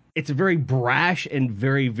it's a very brash and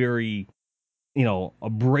very, very,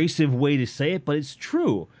 abrasive way to say it, but it's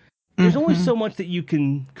true. There's only so much that you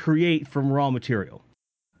can create from raw material.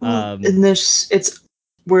 And it's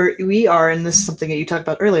where we are, and this is something that you talked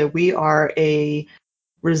about earlier, we are a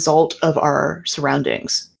result of our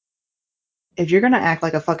surroundings. If you're going to act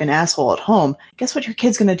like a fucking asshole at home, guess what your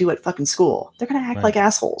kid's going to do at fucking school? They're going to act like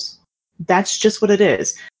assholes. That's just what it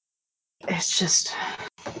is. It's just...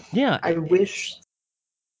 Yeah. I wish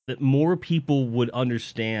that more people would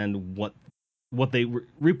understand what they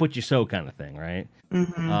reap what you sow kind of thing, right?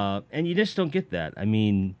 Mm-hmm. And you just don't get that. I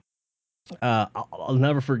mean, I'll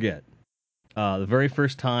never forget the very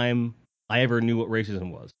first time I ever knew what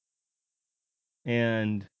racism was.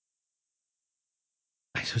 And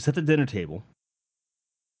I was at the dinner table.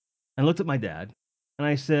 I looked at my dad and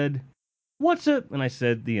I said, "What's up?" And I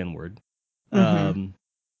said the N-word. And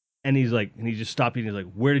he's like, and he just stopped me and he's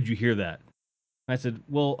like, "Where did you hear that?" And I said,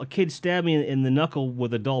 "Well, a kid stabbed me in the knuckle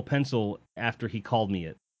with a dull pencil after he called me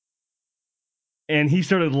it." And he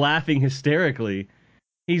started laughing hysterically.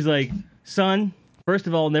 He's like, "Son, first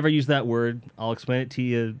of all, never use that word. I'll explain it to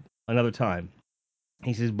you another time."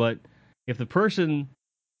 He says, "But if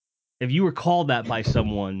you were called that by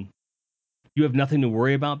someone, you have nothing to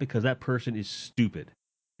worry about because that person is stupid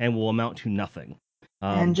and will amount to nothing."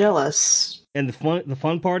 And jealous. And the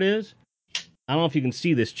fun part is, I don't know if you can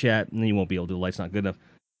see this, chat, and then you won't be able to. The light's not good enough.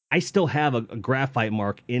 I still have a graphite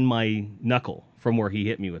mark in my knuckle from where he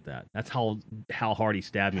hit me with that. That's how hard he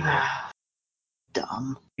stabbed me with it.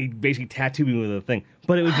 Dumb. He basically tattooed me with a thing.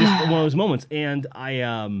 But it was just one of those moments. And I,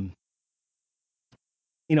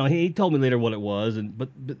 he told me later what it was, but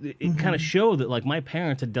it kind of showed that like my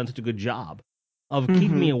parents had done such a good job of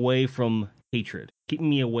keeping me away from hatred, keeping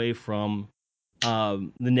me away from the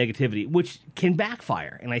negativity, which can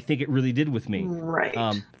backfire. And I think it really did with me. Right.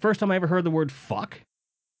 First time I ever heard the word fuck,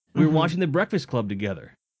 we were watching The Breakfast Club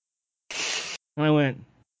together. And I went,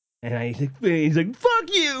 and he's like,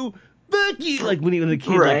 "Fuck you! Fuck you!" Like when the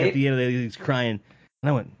kid, like at the end of it, he's crying. And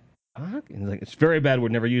I went, "Fuck?" And he's like, "It's very bad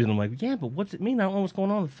word, never use it." I'm like, "Yeah, but what's it mean? I don't know what's going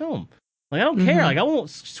on in the film. Like, I don't care. Like, I won't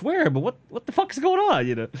swear, but what the fuck is going on,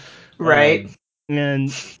 you know?" Right. And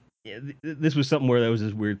this was something where that was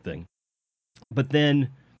this weird thing. But then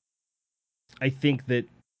I think that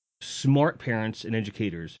smart parents and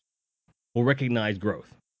educators will recognize growth.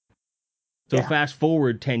 So fast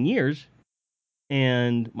forward 10 years,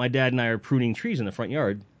 and my dad and I are pruning trees in the front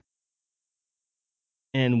yard.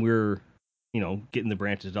 And we're, getting the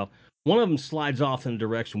branches off. One of them slides off in a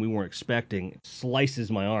direction we weren't expecting. It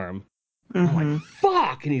slices my arm. I'm like,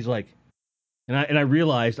 "Fuck!" And he's like, and I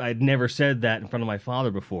realized I'd never said that in front of my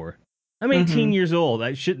father before. I'm 18 years old.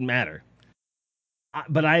 That shouldn't matter.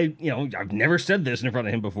 But I've never said this in front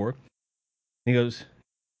of him before. He goes,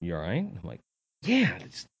 "You all right?" I'm like, "Yeah,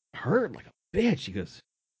 it's hurt like a bitch."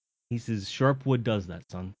 He says, "Sharp wood does that,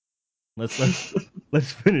 son. Let's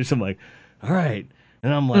finish." I'm like, "All right."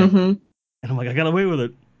 And I'm like, I got away with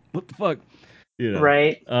it. What the fuck?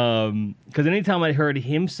 Right. Because anytime I heard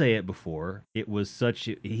him say it before, it was such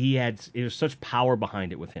power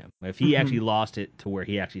behind it with him. If he actually lost it to where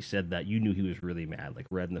he actually said that, you knew he was really mad, like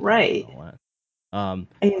red in the face and all that.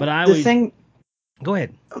 But I always go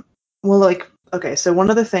ahead. Well, okay, so one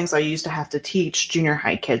of the things I used to have to teach junior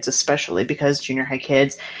high kids, especially because junior high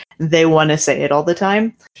kids, they want to say it all the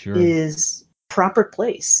time, is proper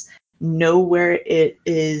place. Know where it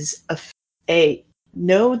is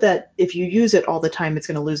know that if you use it all the time, it's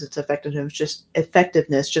going to lose its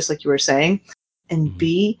effectiveness, just like you were saying. And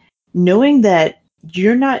B, knowing that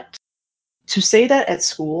you're not, to say that at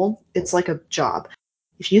school, it's like a job.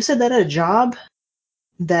 If you said that at a job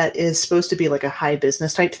that is supposed to be like a high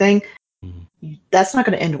business type thing, that's not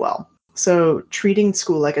going to end well. So treating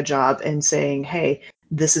school like a job and saying, hey,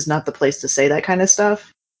 this is not the place to say that kind of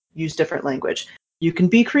stuff, use different language. You can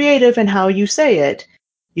be creative in how you say it.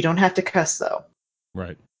 You don't have to cuss, though.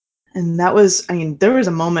 Right. And that was, I mean, there was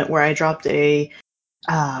a moment where I dropped a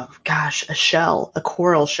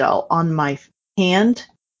coral shell on my hand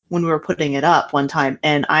when we were putting it up one time.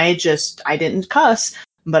 And I didn't cuss,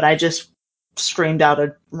 but I just screamed out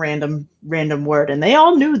a random word. And they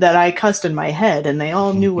all knew that I cussed in my head and they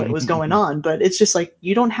all knew what was going on. But it's just like,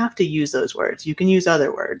 you don't have to use those words. You can use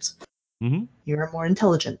other words. Mm-hmm. You're more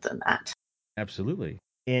intelligent than that. Absolutely.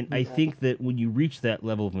 And I think that when you reach that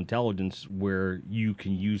level of intelligence where you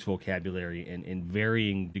can use vocabulary in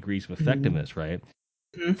varying degrees of effectiveness, right?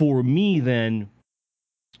 Mm-hmm. For me, then,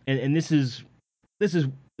 and this is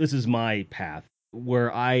my path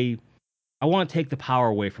where I want to take the power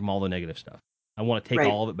away from all the negative stuff. I want to take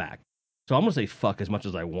all of it back. So I'm gonna say fuck as much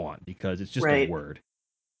as I want because it's just a word.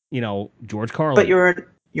 You know, George Carlin. But you're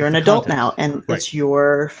an adult now, and right. It's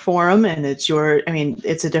your forum, and it's your. I mean,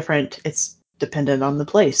 it's dependent on the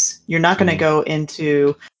place. You're not going to go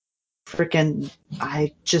into freaking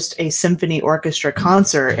a symphony orchestra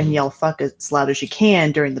concert and yell fuck as loud as you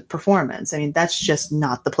can during the performance. I mean, that's just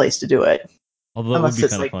not the place to do it. Although it would be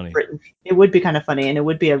kind of funny. It would be kind of funny, and it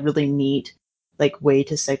would be a really neat way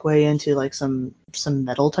to segue into some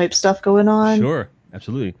metal type stuff going on. Sure,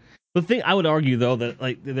 absolutely. The thing I would argue though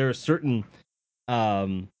that there are certain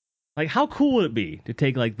how cool would it be to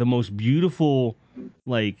take the most beautiful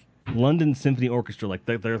London Symphony Orchestra,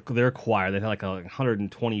 their choir, they had a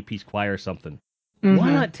 120 piece choir or something. Mm-hmm.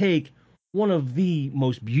 Why not take one of the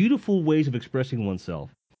most beautiful ways of expressing oneself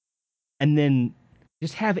and then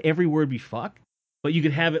just have every word be fuck, but you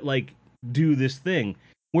could have it do this thing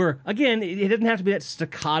where again it doesn't have to be that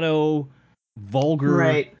staccato, vulgar.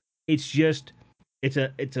 Right. It's just it's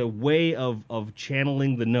a way of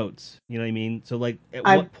channeling the notes. You know what I mean? So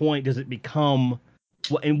what point does it become?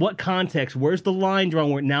 In what context? Where's the line drawn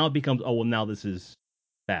where now it becomes? Oh well, now this is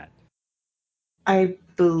bad. I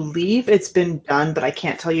believe it's been done, but I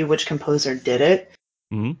can't tell you which composer did it.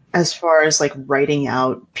 Mm-hmm. As far as writing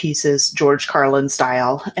out pieces George Carlin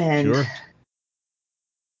style, and sure.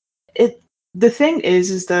 The thing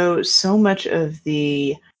is though, so much of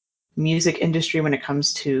the music industry when it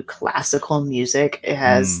comes to classical music, it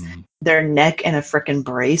has their neck in a frickin'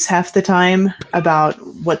 brace half the time about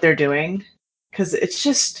what they're doing, because it's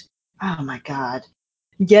just, oh my god.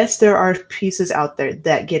 Yes, there are pieces out there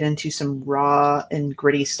that get into some raw and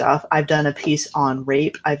gritty stuff. I've done a piece on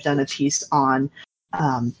rape. I've done a piece on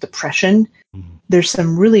depression. Mm-hmm. There's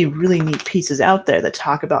some really, really neat pieces out there that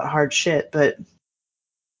talk about hard shit, but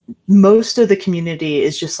most of the community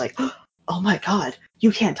is just like, oh my god,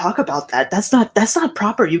 you can't talk about that. That's not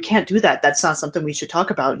proper. You can't do that. That's not something we should talk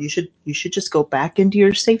about. You should just go back into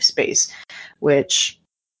your safe space, which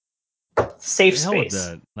safe space.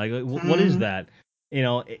 With that. What is that? You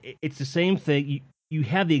know, it's the same thing. You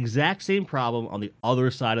have the exact same problem on the other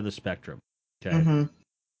side of the spectrum. Okay. Mm-hmm.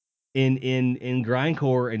 In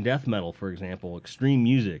grindcore and death metal, for example, extreme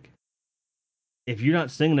music, if you're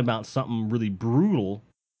not singing about something really brutal,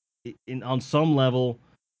 on some level,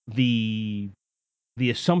 the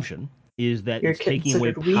assumption is that it's taking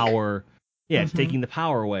away power. Yeah, it's taking the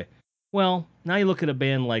power away. Well, now you look at a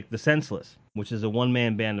band like The Senseless, which is a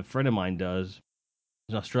one-man band a friend of mine does.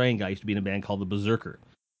 He's an Australian guy, used to be in a band called The Berserker.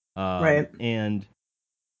 Right. And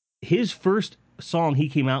his first song he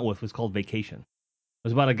came out with was called Vacation. It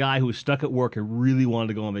was about a guy who was stuck at work and really wanted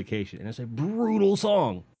to go on vacation. And it's a brutal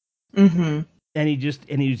song. Mm-hmm. And he just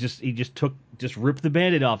ripped the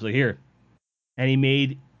Band-Aid off. Like, here. And he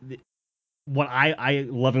made what I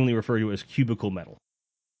lovingly refer to as cubicle metal.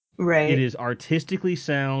 Right. It is artistically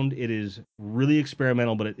sound. It is really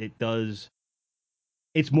experimental, but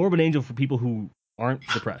it's more of an angel for people who aren't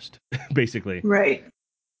depressed, basically. Right.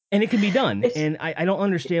 And it can be done. And I don't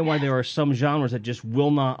understand why there are some genres that just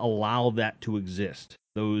will not allow that to exist.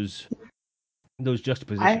 Those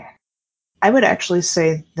juxtapositions. I would actually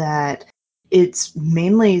say that it's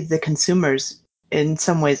mainly the consumers, in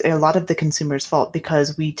some ways, a lot of the consumers' fault,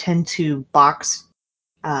 because we tend to box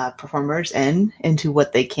performers into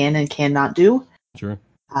what they can and cannot do. Sure.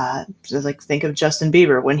 So think of Justin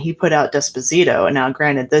Bieber when he put out Despacito. And now,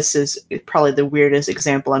 granted, this is probably the weirdest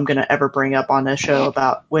example I'm going to ever bring up on a show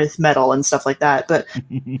with metal and stuff like that. But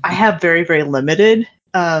I have very, very limited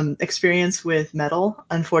experience with metal,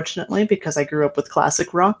 unfortunately, because I grew up with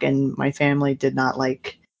classic rock and my family did not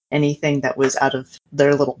like anything that was out of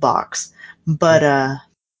their little box. But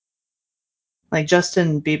like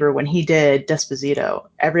Justin Bieber, when he did Despacito,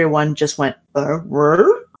 everyone just went,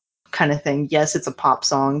 kind of thing. Yes, it's a pop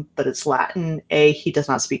song, but it's Latin. A, he does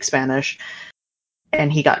not speak Spanish,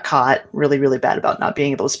 and he got caught really, really bad about not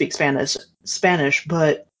being able to speak Spanish,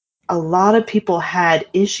 but a lot of people had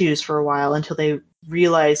issues for a while until they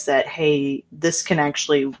realized that, hey, this can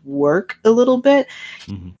actually work a little bit.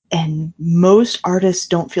 Mm-hmm. And most artists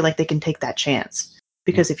don't feel like they can take that chance.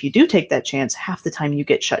 Because if you do take that chance, half the time you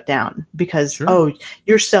get shut down because, Sure. oh,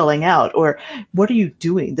 you're selling out, or what are you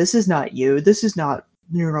doing? This is not you. This is not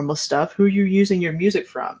your normal stuff. Who are you using your music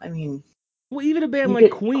from? I mean, Well, even a band you like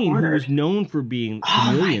get Queen, who cornered. was known for being Oh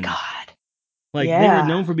my chameleons, God. like they were Yeah.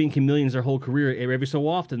 known for being chameleons their whole career. Every so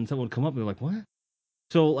often, someone would come up and they're like, "What?"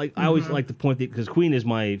 So, like, I always Mm-hmm. like to point because Queen is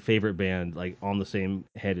my favorite band, like on the same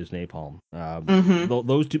head as Napalm. Mm-hmm.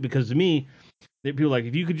 Those two, because to me, people are like,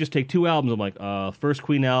 if you could just take two albums, I'm like, first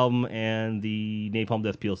Queen album and the Napalm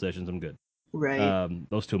Death Peel sessions, I'm good. Right.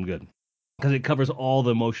 Those two, I'm good because it covers all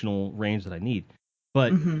the emotional range that I need.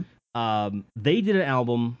 But Mm-hmm. they did an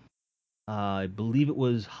album, I believe it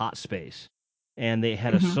was Hot Space, and they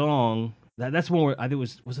had a Mm-hmm. was one where I think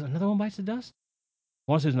was it another one bites the dust?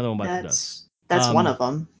 I want to say it was another one bites the dust. That's one of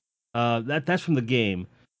them. That's from the game.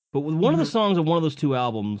 But with one of the Mm-hmm. songs on one of those two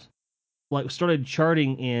albums, like started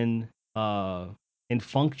charting in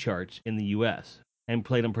funk charts in the U.S. and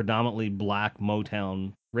played on predominantly black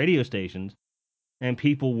Motown radio stations, and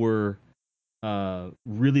people were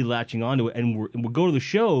really latching onto it, and would go to the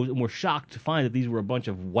shows and were shocked to find that these were a bunch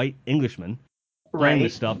of white Englishmen playing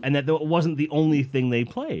this Right. stuff, and that it wasn't the only thing they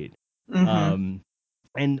played. Mm-hmm.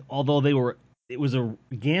 And although it was a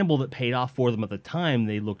gamble that paid off for them at the time.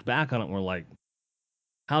 They looked back on it and were like,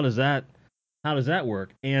 "How does that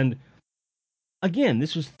work?" And again,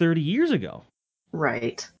 this was 30 years ago.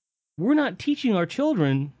 Right. We're not teaching our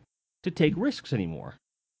children to take risks anymore.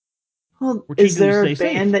 Well, We're teaching them to stay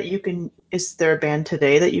safe. is there a band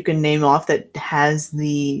today that you can name off that has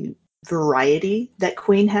the variety that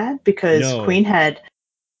Queen had? Because No. Queen had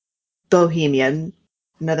Bohemian,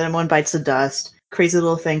 Another One Bites the Dust, Crazy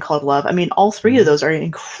Little Thing Called Love. I mean, all three of Mm-hmm. those are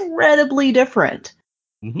incredibly different.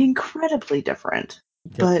 Mm-hmm. Incredibly different.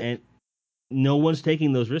 Yep. But And no one's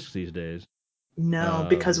taking those risks these days. no,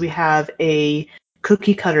 because we Um, have a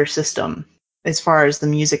cookie cutter system as far as the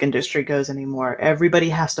music industry goes anymore. Everybody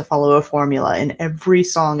has to follow a formula, and every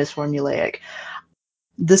song is formulaic.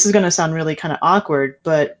 This is going to sound really kind of awkward,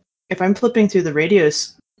 but if I'm flipping through the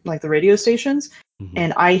radios, like the radio stations, mm-hmm.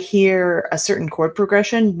 and I hear a certain chord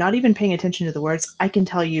progression, not even paying attention to the words, I can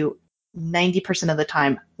tell you 90% of the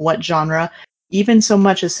time what genre, even so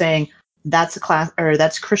much as saying that's a class or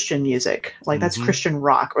that's Christian music, like that's Mm-hmm. Christian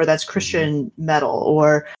rock or that's Mm-hmm. Christian metal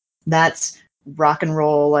or that's rock and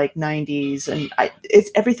roll like 90s and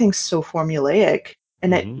it's everything's so formulaic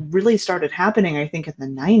and it Mm-hmm. really started happening I think in the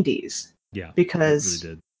 90s Yeah, it really because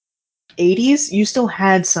did. 80s you still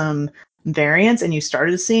had some variants and you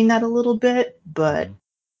started seeing that a little bit but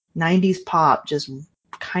Mm-hmm. 90s pop just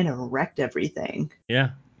kind of wrecked everything.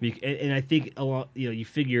 Yeah, and I think a lot. You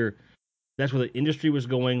figure that's where the industry was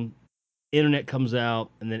going. Internet comes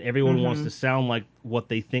out, and then everyone wants Mhm. to sound like what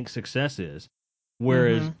they think success is.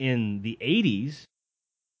 Whereas Mhm. in the '80s,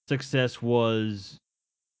 success was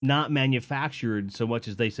not manufactured so much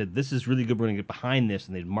as they said, "This is really good. We're going to get behind this,"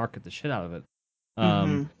 and they'd market the shit out of it.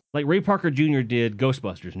 Mhm. Like Ray Parker Jr. did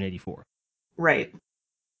Ghostbusters in '84. Right.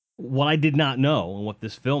 What I did not know, and what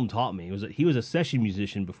this film taught me, was that he was a session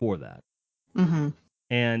musician before that, Mhm.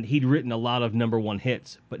 and he'd written a lot of number one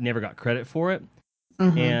hits, but never got credit for it.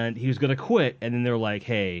 Mhm. And he was going to quit, and then they're like,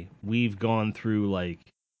 "Hey, we've gone through like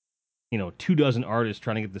 24 artists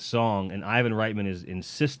trying to get the song, and Ivan Reitman is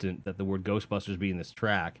insistent that the word Ghostbusters be in this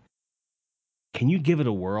track. Can you give it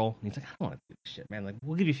a whirl?" And he's like, "I don't want to do this shit, man. Like,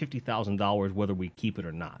 we'll give you $50,000 whether we keep it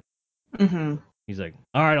or not." Mhm. He's like,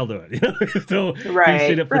 "All right, I'll do it." So he stayed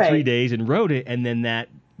Right. up for three Right. days and wrote it, and then that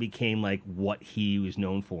became like what he was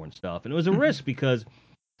known for and stuff. And it was a Mhm. risk because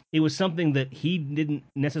it was something that he didn't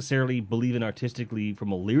necessarily believe in artistically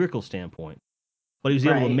from a lyrical standpoint, but he was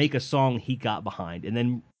able to Right. make a song he got behind, and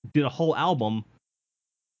then did a whole album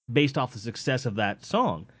based off the success of that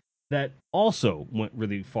song that also went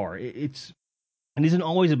really far. It isn't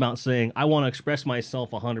always about saying I want to express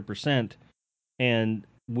myself 100% and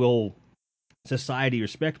will society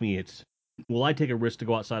respect me. It's will I take a risk to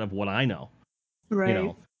go outside of what I know? You Right.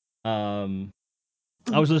 know,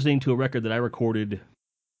 I was listening to a record that I recorded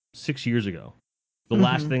 6 years ago, the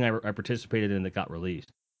last Mhm. thing I participated in that got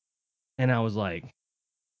released, and I was like,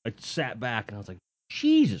 I sat back and I was like,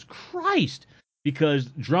 Jesus Christ, because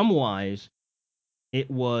drum wise,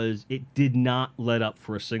 it did not let up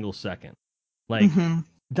for a single second. Like Mhm.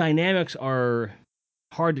 dynamics are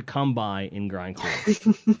hard to come by in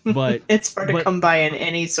grindcore. But it's hard to come by in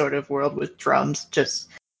any sort of world with drums. Just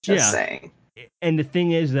saying. And the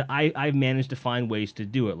thing is that I've managed to find ways to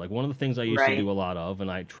do it. Like one of the things I used to do a lot of,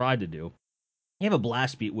 and I tried to do, you have a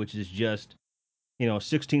blast beat, which is just,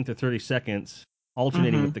 16th or 30 seconds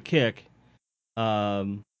alternating with the kick, bop,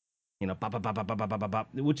 bop, bop, bop, bop, bop, bop,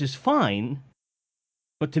 bop, which is fine.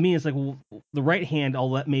 But to me, it's like, well, the right hand,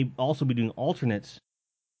 all that may also be doing alternates.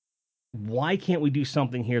 Why can't we do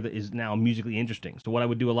something here that is now musically interesting? So what I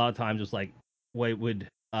would do a lot of times is like, I would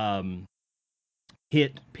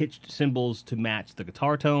hit pitched cymbals to match the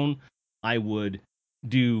guitar tone. I would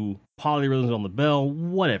do polyrhythms on the bell,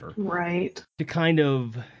 whatever. Right. To kind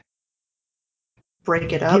of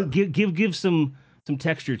break it up. Give some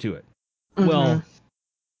texture to it. Well,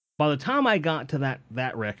 by the time I got to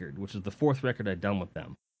that record, which is the fourth record I'd done with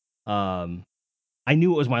them, I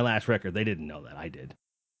knew it was my last record. They didn't know that. I did.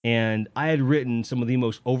 And I had written some of the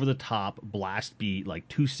most over-the-top blast beat, like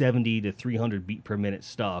 270 to 300 beat per minute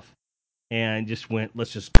stuff, and just went,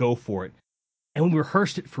 let's just go for it. And we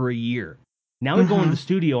rehearsed it for a year. Now we go into the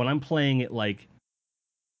studio, and I'm playing it like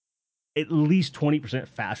at least 20%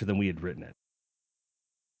 faster than we had written it.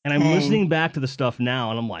 And I'm listening back to the stuff now,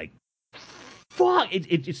 and I'm like, fuck,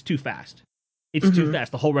 it's too fast. It's too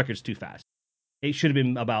fast. The whole record's too fast. It should have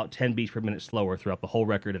been about 10 beats per minute slower throughout the whole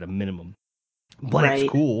record at a minimum. But it's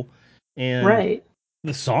cool. And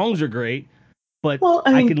the songs are great, but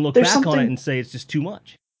I can look back on it and say it's just too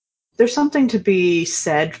much. There's something to be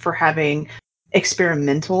said for having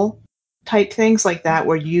experimental type things like that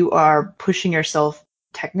where you are pushing yourself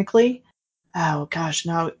technically. Oh gosh,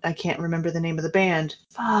 now I can't remember the name of the band.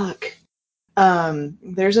 Fuck.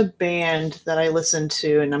 There's a band that I listened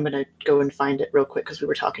to, and I'm gonna go and find it real quick because we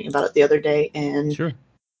were talking about it the other day. And sure.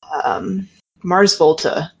 Mars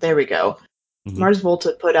Volta. There we go. Mars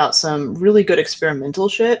Volta put out some really good experimental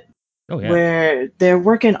shit. Oh yeah. Where they're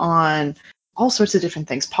working on all sorts of different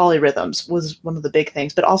things. Polyrhythms was one of the big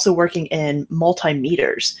things, but also working in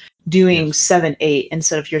multimeters, doing 7/8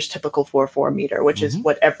 instead of your typical 4/4 meter, which is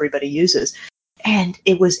what everybody uses. And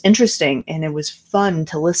it was interesting and it was fun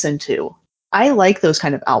to listen to. I like those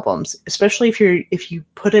kind of albums, especially if you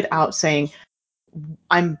put it out saying,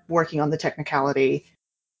 I'm working on the technicality,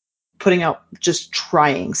 putting out, just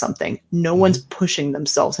trying something. No one's pushing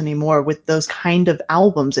themselves anymore with those kind of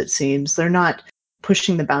albums, it seems. They're not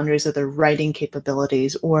pushing the boundaries of their writing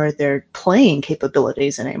capabilities or their playing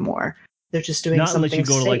capabilities anymore. They're just doing something safe. Not unless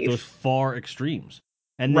you go to like those far extremes.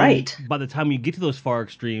 And then by the time you get to those far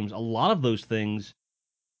extremes, a lot of those things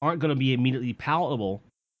aren't going to be immediately palatable,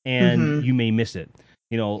 and you may miss it.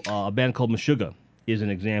 A band called Meshuggah is an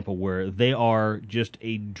example where they are just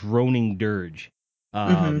a droning dirge.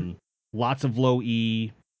 Lots of low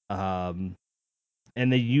E, and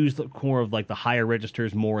they use the core of like the higher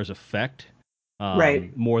registers more as effect,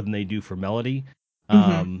 more than they do for melody.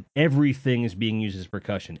 Everything is being used as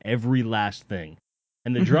percussion, every last thing.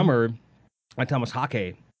 And the drummer, like Thomas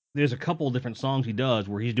Hake, there's a couple of different songs he does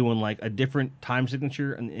where he's doing like a different time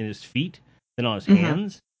signature in his feet than on his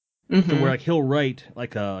hands. So where like he'll write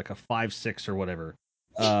like a 5/6 or whatever.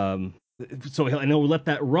 So he'll let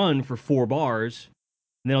that run for 4 bars.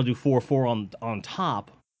 And then I'll do 4/4 on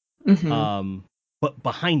top, but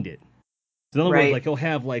behind it. So in other words, like he'll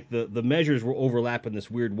have like the measures will overlap in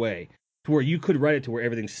this weird way to where you could write it to where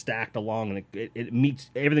everything's stacked along and it meets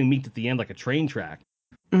everything meets at the end like a train track.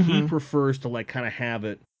 He prefers to like kind of have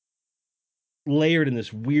it layered in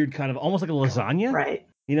this weird kind of almost like a lasagna.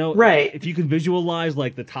 If you can visualize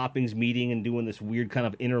like the toppings meeting and doing this weird kind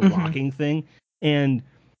of interlocking thing, and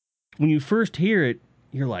when you first hear it,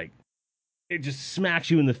 you're like, it just smacks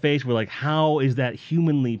you in the face. We're like, how is that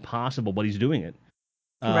humanly possible? But he's doing it.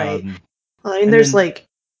 Well, I mean, there's like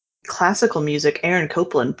classical music. Aaron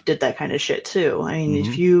Copland did that kind of shit too. I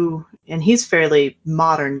mean, and he's fairly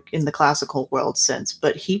modern in the classical world sense,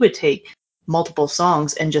 but he would take multiple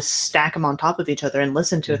songs and just stack them on top of each other and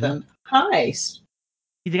listen to them. Hi.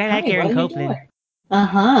 He's like, I like Aaron Copland.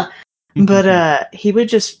 But he would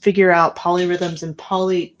just figure out polyrhythms and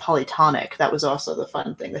polytonic. That was also the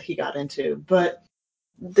fun thing that he got into. But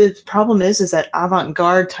the problem is that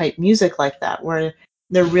avant-garde type music like that, where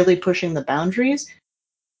they're really pushing the boundaries,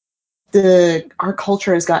 our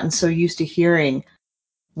culture has gotten so used to hearing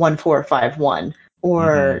 1/4-5/1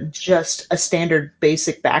 or just a standard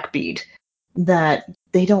basic backbeat that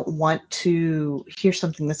they don't want to hear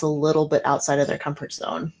something that's a little bit outside of their comfort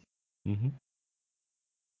zone.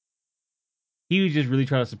 He was just really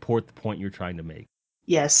trying to support the point you're trying to make.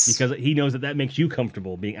 Yes. Because he knows that makes you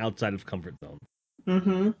comfortable being outside of comfort zone.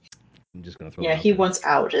 I'm just going to throw it out he there. wants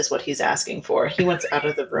out is what he's asking for. He wants out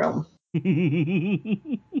of the room.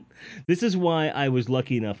 This is why I was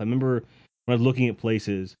lucky enough. I remember when I was looking at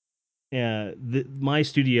places. My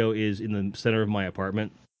studio is in the center of my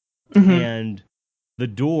apartment, Hmm. and the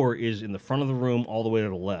door is in the front of the room all the way to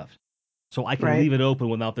the left. So I can Right. leave it open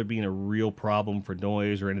without there being a real problem for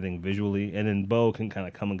noise or anything visually, and then Bo can kind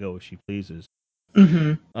of come and go as she pleases.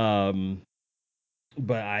 Hmm. Um,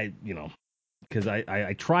 but because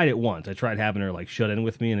I tried it once. I tried having her like shut in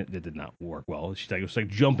with me, and it did not work well. She's like, it was like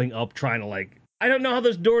jumping up, trying to like, I don't know how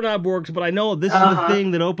this doorknob works, but I know this is the Uh-huh.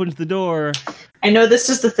 thing that opens the door, I know this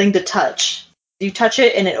is the thing to touch. You touch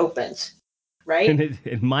it and it opens, right?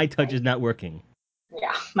 and my touch is not working.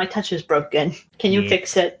 Yeah, my touch is broken. Can you Yeah,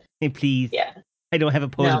 fix it? hey, please. Yeah. I don't have No.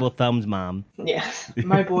 opposable thumbs, Mom. Yeah.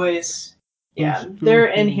 My boys, I'm yeah, so they're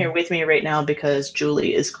in here cool. with me right now because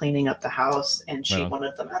Julie is cleaning up the house and Right she on.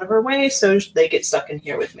 wanted them out of her way, so they get stuck in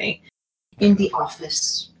here with me Fair in the enough.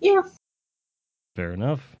 office. Yeah, Fair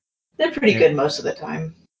enough. they're pretty And good most of the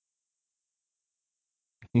time.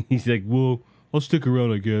 he's like, "Well, I'll stick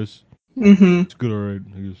around, I guess. Mm-hmm. It's good, all right,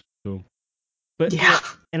 I guess." So, but Yeah.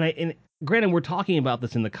 and granted, we're talking about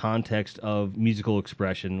this in the context of musical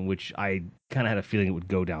expression, which I kind of had a feeling it would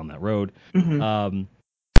go down that road. Mm-hmm. Um,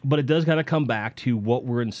 but it does kind of come back to what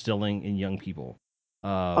we're instilling in young people.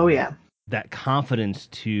 Oh Um, yeah. that confidence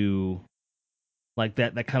to like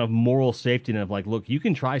that kind of moral safety net of like, look, you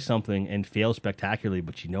can try something and fail spectacularly,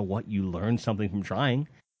 but you know what? You learn something from trying.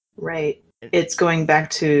 Right. It's going back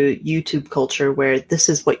to YouTube culture where this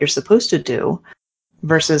is what you're supposed to do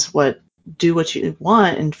versus do what you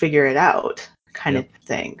want and figure it out kind of Yep.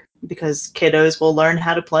 thing. Because kiddos will learn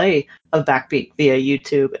how to play a backbeat via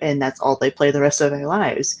YouTube and that's all they play the rest of their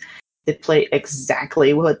lives. They play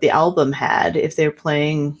exactly what the album had. If they're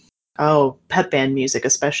playing, pep band music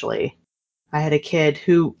especially. I had a kid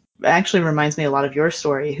who actually reminds me a lot of your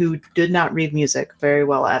story who did not read music very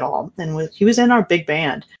well at all. And he was in our big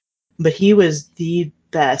band, but he was the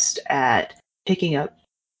best at picking up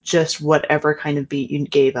just whatever kind of beat you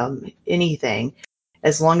gave him, anything.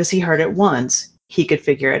 As long as he heard it once, he could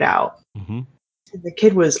figure it out. Mm-hmm. The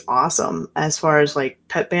kid was awesome as far as like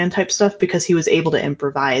pep band type stuff because he was able to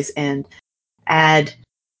improvise and add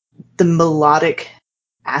the melodic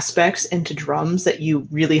aspects into drums that you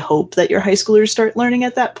really hope that your high schoolers start learning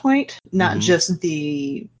at that point, not Mm-hmm. just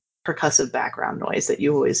the percussive background noise that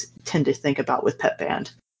you always tend to think about with pep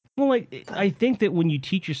band. Well, like But, I think that when you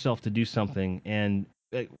teach yourself to do something, and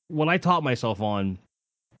when I taught myself on,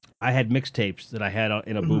 I had mixtapes that I had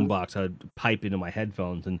in a mhm, boombox. I would pipe into my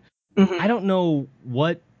headphones, and I mhm, don't know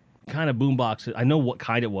what kind of boombox. I know what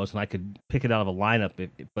kind it was, and I could pick it out of a lineup,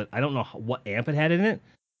 but I don't know what amp it had in it.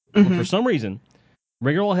 But for mhm. some reason,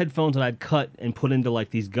 regular old headphones that I'd cut and put into like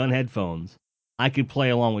these gun headphones, I could play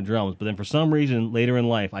along with drums. But then for some reason, later in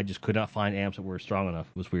life, I just could not find amps that were strong enough.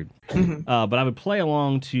 It was weird. Mhm. But I would play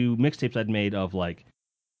along to mixtapes I'd made of like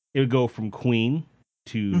it would go from Queen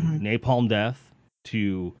to Mhm. Napalm Death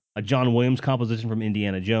to a John Williams composition from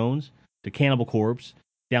Indiana Jones to Cannibal Corpse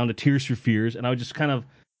down to Tears for Fears, and I would just kind of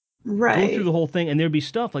go through the Right. whole thing, and there'd be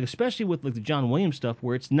stuff like, especially with like the John Williams stuff,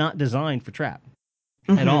 where it's not designed for trap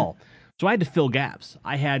at Mhm. all. So I had to fill gaps.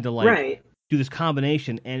 I had to like Right. do this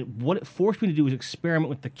combination, and what it forced me to do was experiment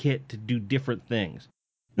with the kit to do different things.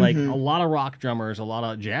 Like a Mhm. lot of rock drummers, a lot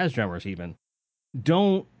of jazz drummers, even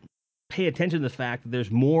don't pay attention to the fact that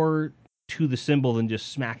there's more to the cymbal than just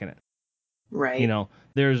smacking it. You Right. know,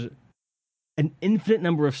 there's an infinite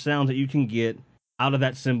number of sounds that you can get out of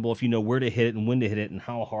that cymbal if you know where to hit it and when to hit it and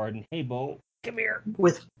how hard. And hey, Bo, come here.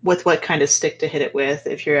 With what kind of stick to hit it with,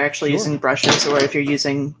 if you're actually Sure. using brushes or if you're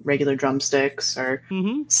using regular drumsticks or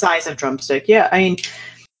Mm-hmm. size of drumstick. Yeah, I mean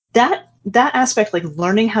that aspect, like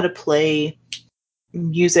learning how to play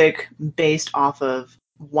music based off of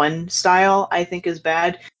one style, I think is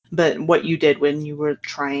bad. But what you did when you were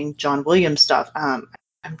trying John Williams stuff, I'm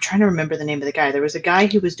trying to remember the name of the guy. There was a guy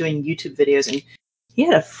who was doing YouTube videos, and he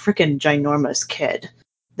had a freaking ginormous kid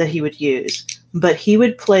that he would use. But he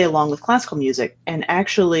would play along with classical music and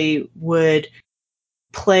actually would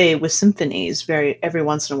play with symphonies very every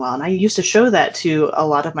once in a while. And I used to show that to a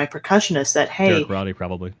lot of my percussionists that, Derek hey, Rowdy,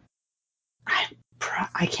 probably. I,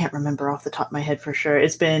 I can't remember off the top of my head for sure.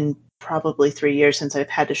 It's been probably 3 years since I've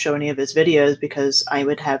had to show any of his videos because I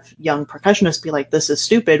would have young percussionists be like, this is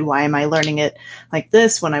stupid. Why am I learning it like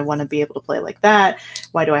this when I want to be able to play like that?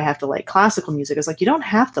 Why do I have to like classical music? It's like, you don't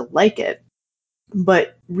have to like it,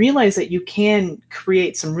 but realize that you can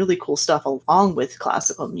create some really cool stuff along with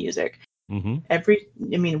classical music.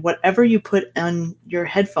 Mm-hmm. Whatever you put on your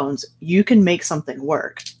headphones, you can make something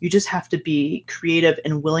work. You just have to be creative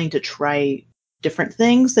and willing to try different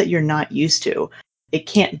things that you're not used to. It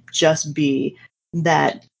can't just be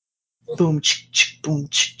that boom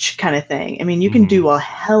kind of thing. I mean, you can do a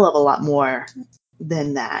hell of a lot more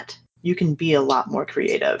than that. You can be a lot more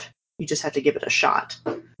creative. You just have to give it a shot.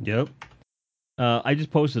 Yep. I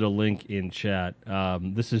just posted a link in chat.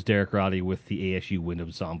 This is Derek Roddy with the ASU Wind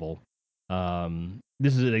Ensemble.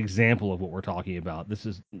 This is an example of what we're talking about. This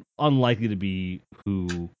is unlikely to be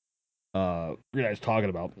who you guys talking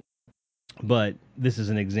about, but this is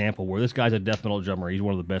an example where this guy's a death metal drummer. He's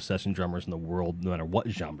one of the best session drummers in the world, no matter what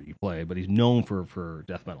genre you play. But he's known for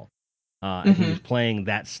death metal. And he was playing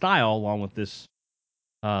that style along with this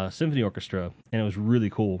symphony orchestra, and it was really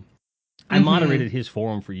cool. I moderated his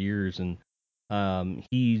forum for years, and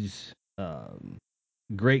he's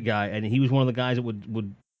great guy, and he was one of the guys that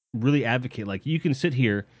would really advocate, like, you can sit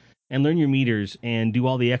here and learn your meters and do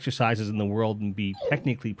all the exercises in the world and be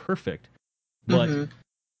technically perfect, but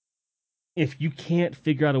if you can't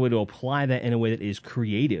figure out a way to apply that in a way that is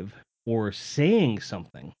creative or saying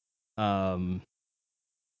something, you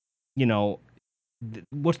know,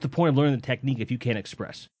 what's the point of learning the technique if you can't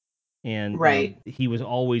express? And he was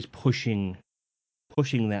always pushing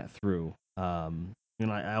that through. And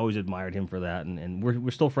I always admired him for that, and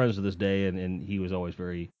we're still friends to this day. And he was always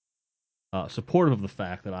very supportive of the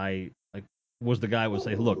fact that I was the guy who would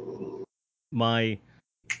say, "Look, my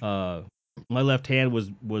my left hand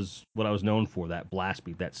was what I was known for, that blast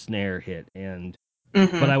beat, that snare hit, and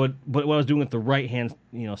but what I was doing with the right hand,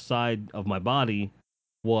 side of my body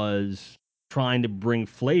was trying to bring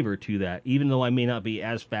flavor to that, even though I may not be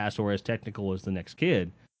as fast or as technical as the next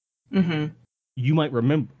kid. You might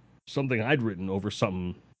remember something I'd written over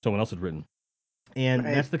something someone else had written. And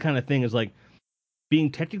that's the kind of thing, is like, being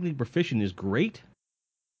technically proficient is great,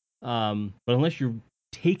 but unless you're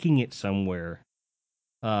taking it somewhere,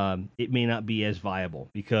 it may not be as viable,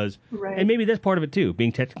 because, and maybe that's part of it too,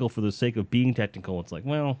 being technical for the sake of being technical. It's like,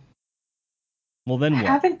 well then what?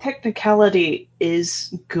 Having technicality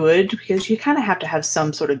is good, because you kind of have to have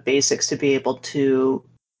some sort of basics to be able to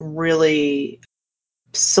really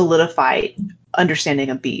solidify understanding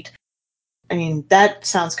a beat. I mean, that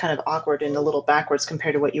sounds kind of awkward and a little backwards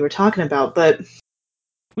compared to what you were talking about, but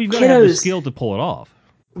we've got to have the skill to pull it off.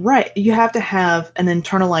 Right. You have to have an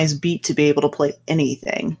internalized beat to be able to play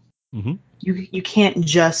anything. You can't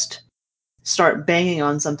just start banging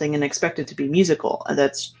on something and expect it to be musical.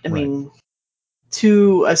 I mean,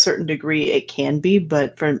 to a certain degree it can be,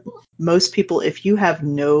 but for most people, if you have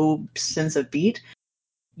no sense of beat,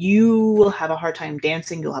 you will have a hard time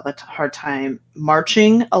dancing. You'll have a hard time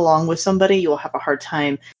marching along with somebody. You'll have a hard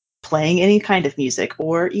time playing any kind of music,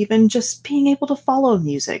 or even just being able to follow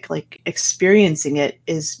music. Like, experiencing it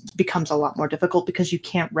becomes a lot more difficult, because you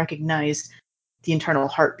can't recognize the internal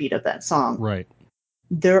heartbeat of that song. Right.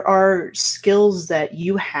 There are skills that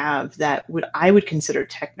you have that I would consider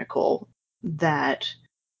technical, that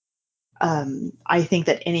I think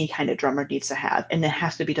that any kind of drummer needs to have, and it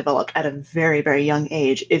has to be developed at a very, very young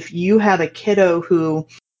age. If you have a kiddo who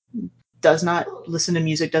does not listen to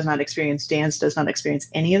music, does not experience dance, does not experience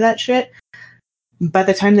any of that shit, by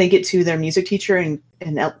the time they get to their music teacher in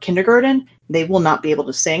kindergarten, they will not be able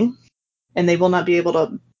to sing, and they will not be able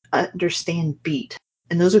to understand beat.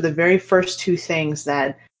 And those are the very first two things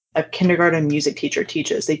that a kindergarten music teacher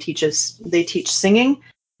teaches. They teach singing,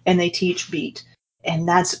 and they teach beat. And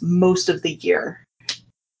that's most of the year.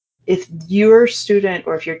 If your student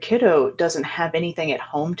or if your kiddo doesn't have anything at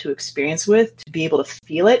home to experience with, to be able to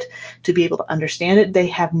feel it, to be able to understand it, they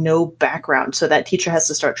have no background. So that teacher has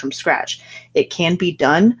to start from scratch. It can be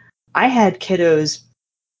done. I had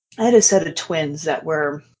a set of twins that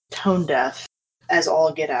were tone deaf as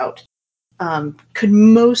all get out. Could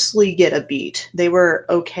mostly get a beat. They were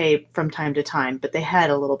okay from time to time, but they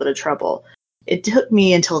had a little bit of trouble. It took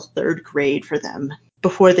me until third grade for them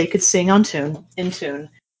before they could sing in tune,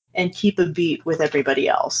 and keep a beat with everybody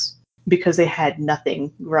else, because they had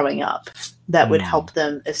nothing growing up that would help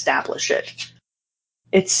them establish it.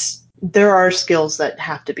 There are skills that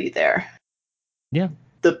have to be there. Yeah.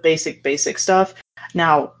 The basic stuff.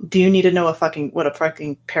 Now, do you need to know what a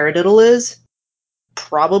fucking paradiddle is?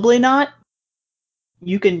 Probably not.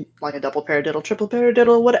 You can, like, a double paradiddle, triple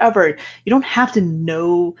paradiddle, whatever. You don't have to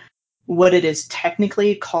know what it is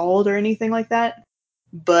technically called or anything like that,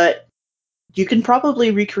 but you can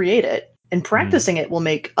probably recreate it, and practicing it will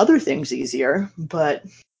make other things easier, but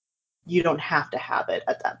you don't have to have it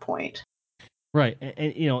at that point. Right.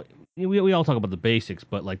 And we all talk about the basics,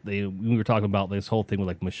 but like we were talking about this whole thing with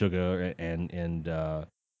like Meshuggah and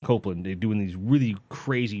Copeland, they're doing these really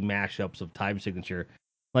crazy mashups of time signature.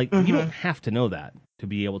 Like, you don't have to know that to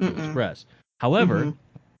be able to express. However,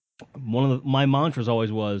 one of my mantras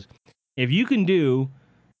always was, if you can do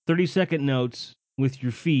 30-second notes with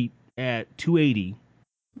your feet at 280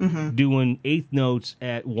 doing eighth notes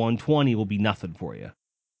at 120 will be nothing for you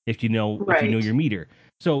if you know your meter.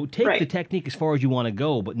 So take the technique as far as you want to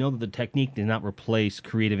go, but know that the technique does not replace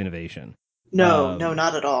creative innovation. No,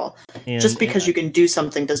 not at all. Just because you can do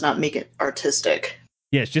something does not make it artistic.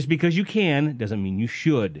 Yes, just because you can doesn't mean you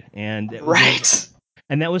should. And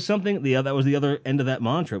and that was something. That was the other end of that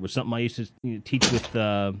mantra. It was something I used to teach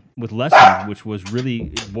with lessons, which was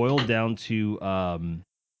really boiled down to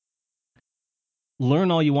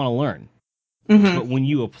learn all you want to learn. But when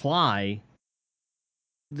you apply,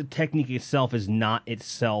 the technique itself is not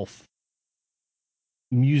itself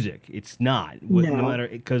music. It's not. No matter,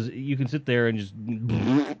 because you can sit there and just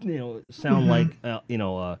sound like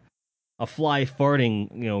a fly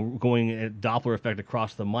farting, going at Doppler effect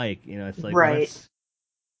across the mic. It's like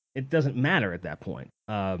it doesn't matter at that point.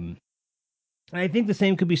 I think the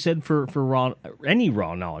same could be said for any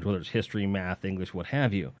raw knowledge, whether it's history, math, English, what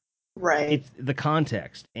have you. Right. It's the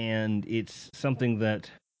context, and it's something that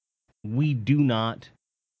we don't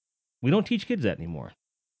teach kids that anymore.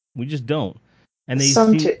 We just don't. And they I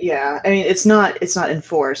mean, it's not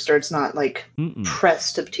enforced, or it's not like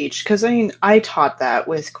pressed to teach. Because I mean, I taught that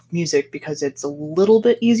with music because it's a little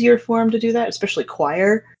bit easier for them to do that, especially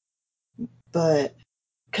choir. But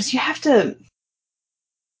because you have to,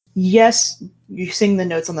 yes, you sing the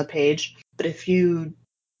notes on the page, but if you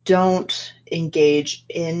don't engage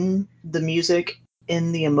in the music,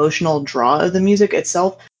 in the emotional draw of the music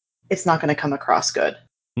itself, it's not going to come across good.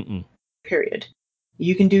 Period.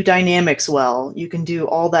 You can do dynamics well, you can do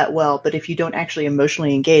all that well, but if you don't actually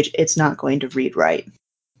emotionally engage, it's not going to read right.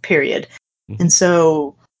 Period. And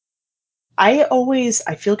so I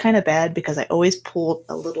feel kind of bad because I always pulled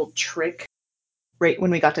a little trick right when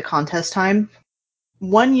we got to contest time.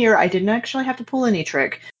 One year I didn't actually have to pull any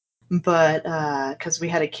trick, but because we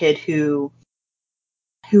had a kid who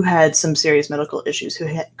had some serious medical issues who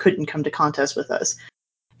couldn't come to contest with us.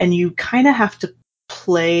 And you kind of have to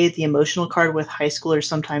play the emotional card with high schoolers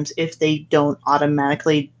sometimes if they don't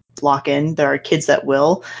automatically lock in. There are kids that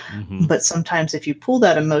will, but sometimes if you pull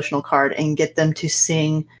that emotional card and get them to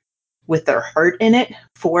sing with their heart in it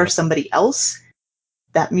for somebody else,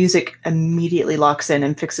 that music immediately locks in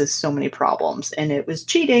and fixes so many problems. And it was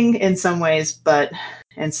cheating in some ways,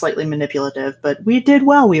 and slightly manipulative, but we did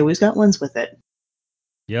well. We always got wins with it.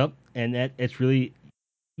 Yep, and it's really,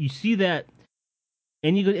 you see that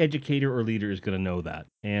any good educator or leader is going to know that.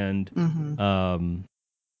 And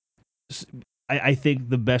I think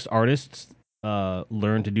the best artists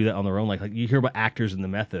learn to do that on their own. Like you hear about actors in the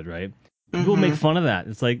method, right? People make fun of that.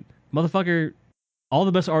 It's like, motherfucker, all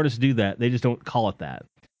the best artists do that. They just don't call it that.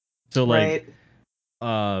 So like,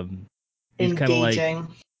 it's kind of like,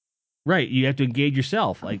 right, you have to engage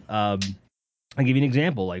yourself. Like, I'll give you an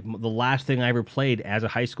example. Like the last thing I ever played as a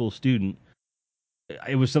high school student,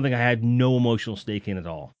 it was something I had no emotional stake in at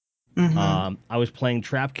all. I was playing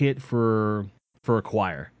Trap Kit for a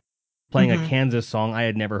choir, playing a Kansas song I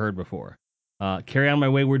had never heard before. Carry On My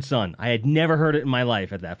Wayward Son. I had never heard it in my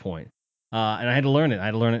life at that point. And I had to learn it. I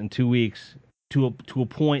had to learn it in 2 weeks to a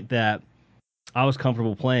point that I was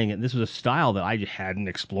comfortable playing it. This was a style that I just hadn't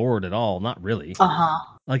explored at all. Not really.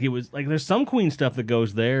 Like it was like there's some Queen stuff that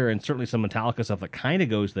goes there, and certainly some Metallica stuff that kind of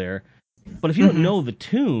goes there. But if you don't know the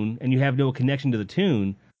tune and you have no connection to the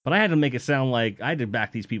tune, but I had to make it sound like I had to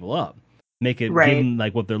back these people up, make it give them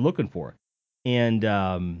like what they're looking for. And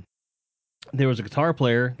there was a guitar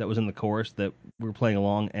player that was in the chorus that we were playing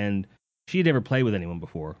along, and she had never played with anyone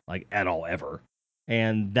before, like at all ever.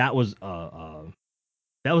 And that was a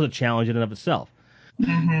challenge in and of itself.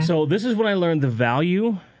 So this is when I learned the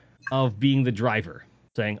value of being the driver,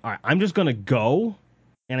 saying, "All right, I'm just gonna go."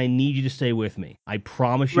 And I need you to stay with me. I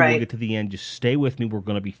promise you we'll get to the end. Just stay with me. We're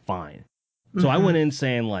going to be fine. So I went in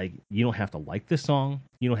saying, like, you don't have to like this song.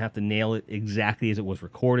 You don't have to nail it exactly as it was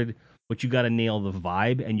recorded. But you got to nail the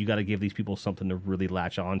vibe, and you got to give these people something to really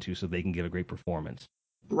latch onto so they can give a great performance.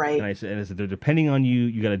 Right. And I said, they're depending on you.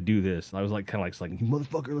 You got to do this. And I was like, kind of like,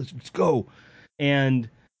 motherfucker, let's go. And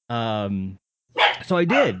so I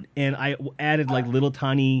did. And I added, like, little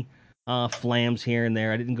tiny flams here and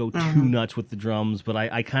there. I didn't go too nuts with the drums, but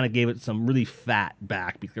I kind of gave it some really fat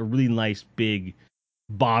back, a really nice big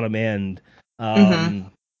bottom end,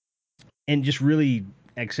 and just really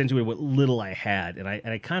accentuated what little I had. And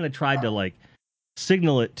I kind of tried to like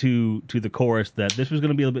signal it to the chorus that this was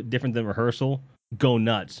going to be a little bit different than rehearsal. Go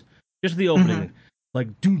nuts, just the opening,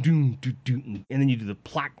 like doom doom doom doom, and then you do the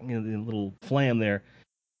plaque, the little flam there.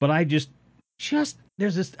 But I just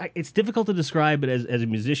there's this. It's difficult to describe it as a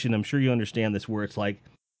musician. I'm sure you understand this, where it's like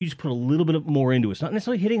you just put a little bit more into it. It's not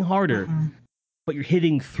necessarily hitting harder, but you're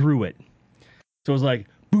hitting through it. So it's like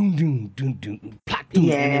boom, doom, doom, doom, plop, doom,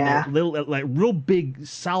 and then that little, like, real big,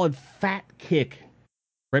 solid, fat kick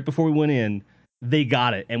right before we went in. They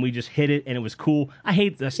got it, and we just hit it, and it was cool. I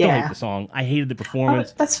still hate the song. I hated the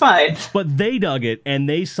performance. That's fine. But they dug it, and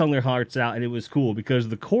they sung their hearts out, and it was cool because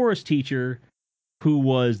the chorus teacher,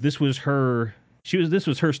 this was her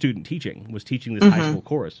student teaching, was teaching this high school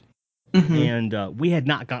chorus, and we had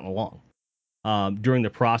not gotten along during the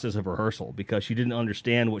process of rehearsal because she didn't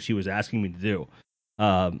understand what she was asking me to do.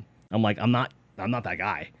 I'm like, I'm not that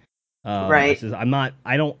guy. Right. I says,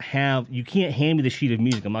 you can't hand me the sheet of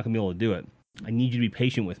music. I'm not gonna be able to do it. I need you to be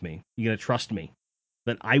patient with me. You gotta trust me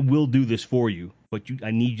that I will do this for you, but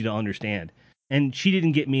I need you to understand. And she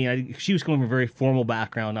didn't get me. She was coming from a very formal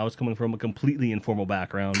background. I was coming from a completely informal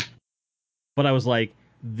background. But I was like,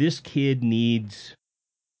 this kid needs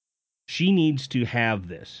to have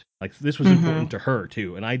this. Like, this was important to her,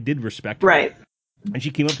 too. And I did respect her. Right. And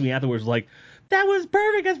she came up to me afterwards like, that was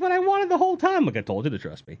perfect. That's what I wanted the whole time. Like, I told you to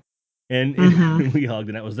trust me. And we hugged,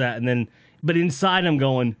 and that was that. And then, but inside I'm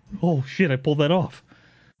going, oh, shit, I pulled that off.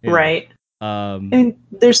 Right. And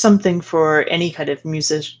there's something for any kind of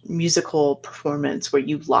musical performance where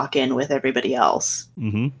you lock in with everybody else.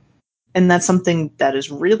 Mm-hmm. And that's something that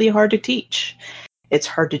is really hard to teach. It's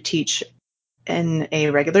hard to teach in a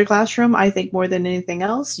regular classroom, I think, more than anything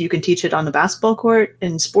else. You can teach it on the basketball court,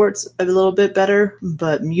 in sports a little bit better,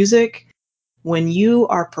 but music, when you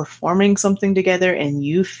are performing something together and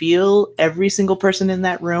you feel every single person in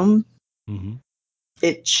that room,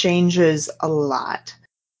 it changes a lot.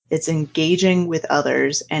 It's engaging with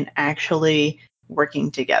others and actually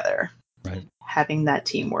working together, right? Having that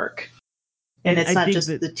teamwork. And it's I not just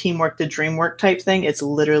the teamwork, the dream work type thing. It's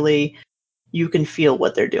literally, you can feel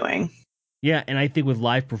what they're doing. Yeah, and I think with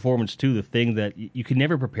live performance, too, the thing that you can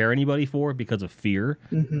never prepare anybody for because of fear,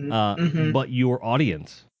 but your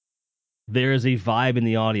audience. There is a vibe in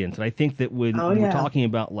the audience. And I think that when we're talking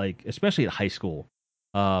about, like, especially at high school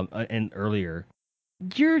and earlier,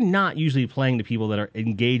 you're not usually playing to people that are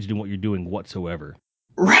engaged in what you're doing whatsoever.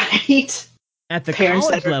 Right. At the Parents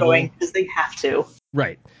college that are level, going because they have to.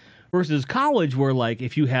 Right. Versus college, where, like,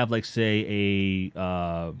 if you have, like, say,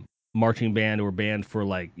 a marching band or band for,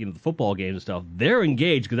 like, the football games and stuff, they're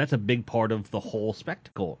engaged because that's a big part of the whole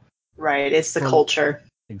spectacle. Right. It's the culture.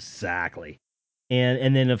 Exactly.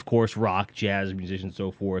 And then, of course, rock, jazz, musicians,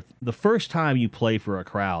 so forth. The first time you play for a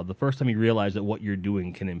crowd, the first time you realize that what you're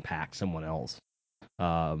doing can impact someone else,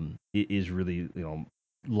 it is really,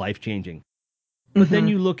 life-changing. But then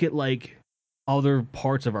you look at, like, other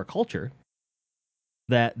parts of our culture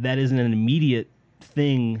that isn't an immediate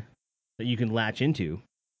thing that you can latch into.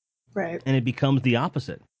 Right. And it becomes the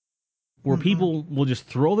opposite, where people will just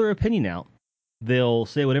throw their opinion out. They'll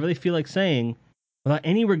say whatever they feel like saying without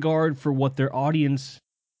any regard for what their audience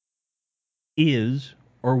is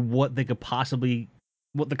or what they could possibly,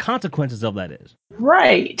 what the consequences of that is.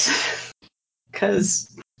 Right.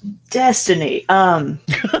 Because destiny.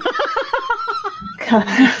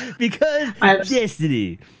 Because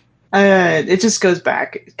destiny. It just goes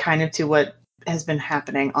back kind of to what has been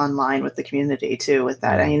happening online with the community too. With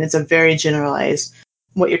that, I mean, it's a very generalized.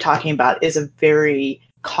 What you're talking about is a very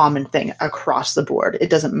common thing across the board.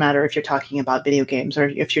 It doesn't matter if you're talking about video games or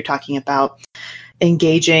if you're talking about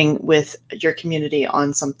engaging with your community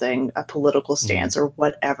on something, a political stance or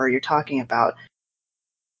whatever you're talking about.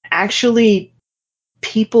 Actually,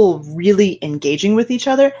 people really engaging with each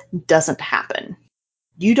other doesn't happen.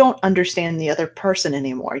 You don't understand the other person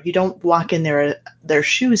anymore. You don't walk in their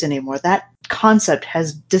shoes anymore. That concept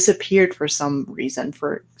has disappeared for some reason,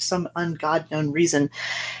 for some ungodknown reason.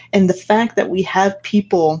 And the fact that we have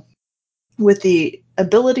people with the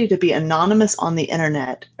ability to be anonymous on the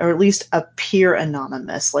internet, or at least appear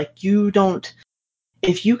anonymous, like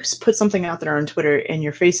if you put something out there on Twitter and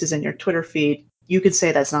your face is in your Twitter feed, you could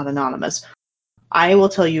say that's not anonymous. I will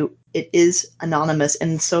tell you it is anonymous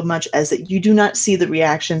in so much as that you do not see the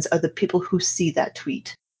reactions of the people who see that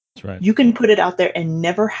tweet. That's right. You can put it out there and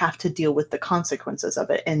never have to deal with the consequences of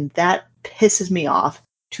it. And that pisses me off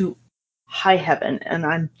to high heaven. And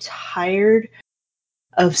I'm tired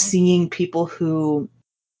of seeing people who,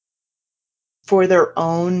 for their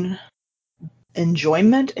own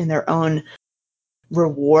enjoyment and their own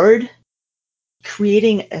reward,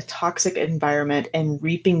 creating a toxic environment and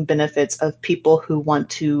reaping benefits of people who want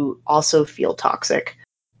to also feel toxic,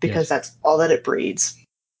 because that's all that it breeds.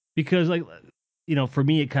 Because, like, for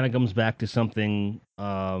me, it kind of comes back to something,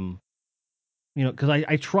 because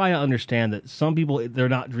I try to understand that some people, they're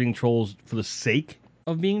not being trolls for the sake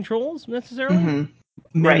of being trolls necessarily.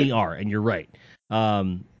 Many are, and you're right.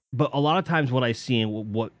 But a lot of times what I see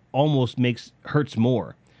and what almost hurts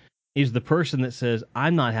more is the person that says,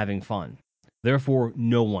 I'm not having fun. Therefore,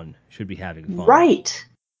 no one should be having fun. Right.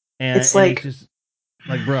 And It's it's just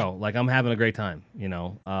like, bro, like I'm having a great time, you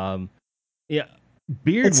know? Yeah.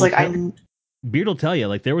 Beard will tell you,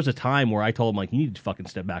 like, there was a time where I told him, like, you need to fucking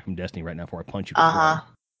step back from Destiny right now before I punch you.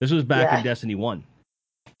 This was back in Destiny 1.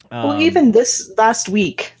 Well, even this last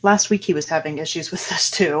week he was having issues with this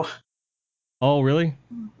too. Oh, really?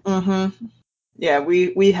 Mm-hmm. Yeah,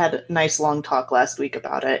 we had a nice long talk last week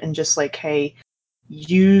about it, and just like, hey,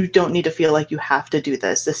 you don't need to feel like you have to do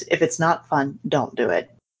this. If it's not fun, don't do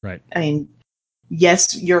it. Right. I mean,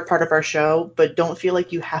 yes, you're a part of our show, but don't feel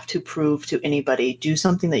like you have to prove to anybody. Do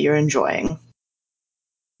something that you're enjoying.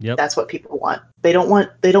 Yep. That's what people want. They don't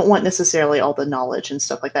want necessarily all the knowledge and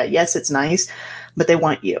stuff like that. Yes, it's nice, but they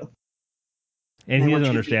want you. And he doesn't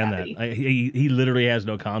understand that. He literally has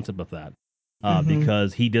no concept of that.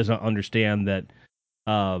 Because he doesn't understand that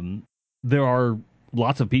there are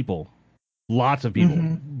lots of people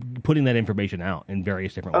putting that information out in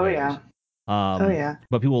various different ways. Yeah.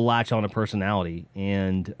 But people latch on to personality,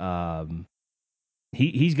 and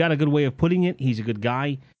he's got a good way of putting it. He's a good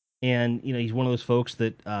guy, and you know he's one of those folks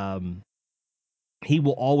that he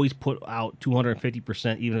will always put out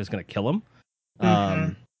 250%, even if it's going to kill him,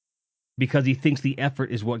 because he thinks the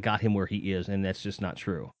effort is what got him where he is, and that's just not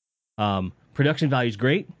true. Production value is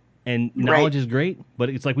great. And knowledge is great, but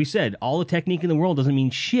it's like we said, all the technique in the world doesn't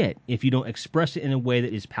mean shit if you don't express it in a way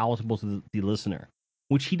that is palatable to the listener,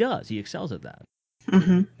 which he does. He excels at that.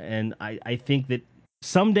 And I think that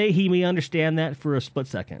someday he may understand that for a split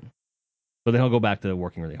second, but then he'll go back to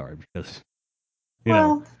working really hard because, you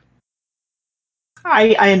know.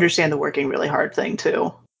 I understand the working really hard thing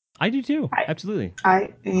too. I do too. Absolutely. I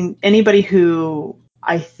mean, anybody who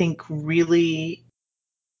I think really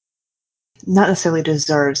not necessarily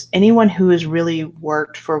deserves, anyone who has really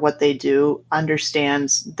worked for what they do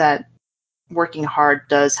understands that working hard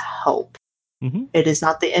does help. It is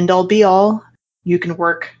not the end all be all. You can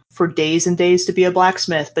work for days and days to be a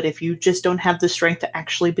blacksmith, but if you just don't have the strength to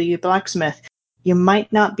actually be a blacksmith, you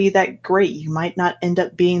might not be that great. You might not end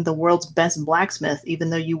up being the world's best blacksmith, even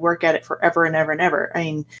though you work at it forever and ever and ever. I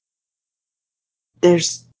mean,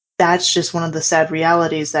 that's just one of the sad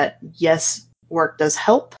realities that, yes, work does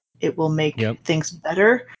help. It will make things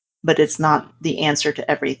better, but it's not the answer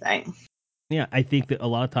to everything. Yeah, I think that a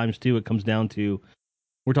lot of times, too, it comes down to,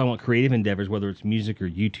 we're talking about creative endeavors, whether it's music or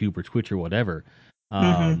YouTube or Twitch or whatever.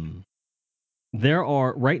 There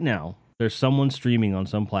are, right now, there's someone streaming on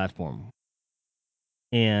some platform,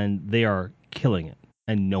 and they are killing it,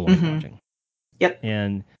 and no one is watching. Yep.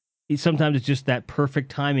 And sometimes it's just that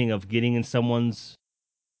perfect timing of getting in someone's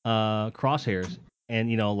crosshairs,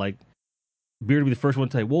 and, you know, like, Beard will be the first one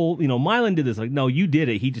to say, well, you know, Mylan did this. Like, no, you did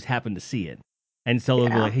it. He just happened to see it. And so they'll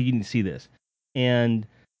be like, hey, you need to see this. And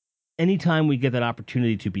anytime we get that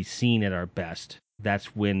opportunity to be seen at our best,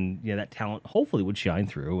 that's when, you know, that talent hopefully would shine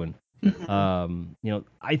through. And, you know,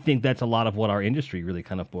 I think that's a lot of what our industry really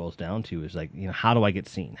kind of boils down to is like, you know, how do I get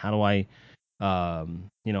seen? How do I,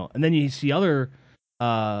 you know, and then you see other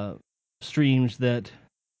streams that,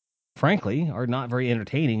 frankly, are not very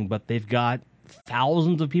entertaining, but they've got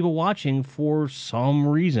thousands of people watching for some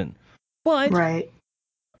reason. But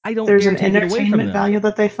I don't There's dare an take it away from entertainment them. value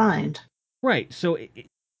that they find. Right. So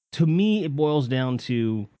to me, it boils down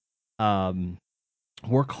to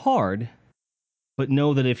work hard, but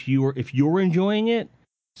know that if you're enjoying it,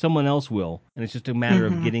 someone else will, and it's just a matter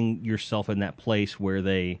of getting yourself in that place where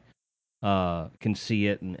they can see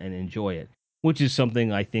it and enjoy it, which is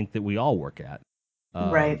something I think that we all work at.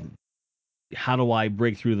 How do I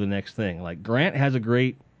break through the next thing? Like Grant has a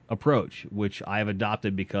great approach, which I have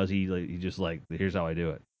adopted because he just like, here's how I do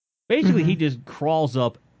it. Basically, he just crawls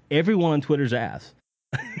up everyone on Twitter's ass,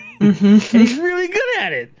 and he's really good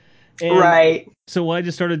at it. And so what I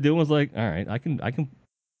just started doing was like, all right, I can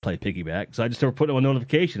play piggyback. So I just started putting a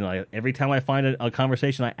notification. Every time I find a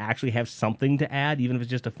conversation, I actually have something to add, even if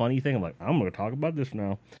it's just a funny thing. I'm like, I'm going to talk about this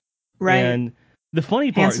now. And the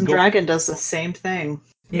funny part, Handsome Dragon does the same thing.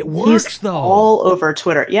 It works, though. All over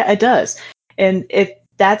Twitter. Yeah, it does. And if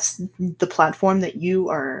that's the platform that you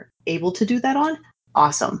are able to do that on,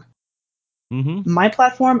 awesome. My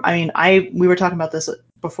platform, I mean, we were talking about this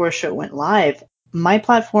before the show went live. My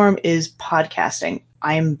platform is podcasting.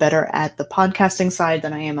 I am better at the podcasting side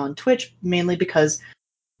than I am on Twitch, mainly because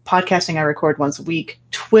podcasting I record once a week.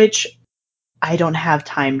 Twitch, I don't have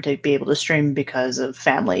time to be able to stream because of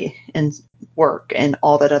family and work and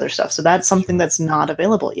all that other stuff. So that's something that's not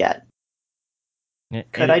available yet.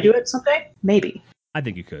 Could I do it someday? Maybe. I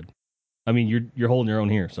think you could. I mean, you're holding your own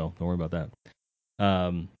here, so don't worry about that.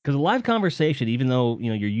 Because a live conversation, even though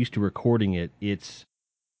you're used to recording it, it's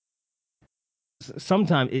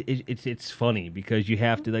sometimes it's funny because you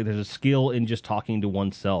have to, like, there's a skill in just talking to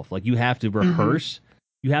oneself. Like, you have to Mm-hmm. rehearse.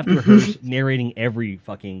 You have to Mm-hmm. rehearse narrating every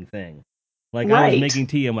fucking thing. Like, I was Right. making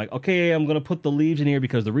tea. I'm like, okay, I'm gonna put the leaves in here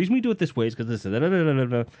because the reason we do it this way is because this is da, da, da, da, da,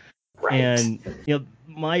 da. Right. And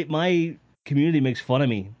my community makes fun of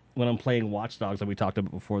me when I'm playing Watch Dogs that we talked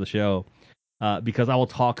about before the show, because I will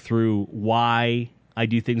talk through why I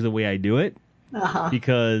do things the way I do it. Uh-huh.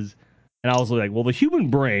 Because, and I was like, well, the human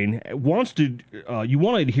brain wants to, you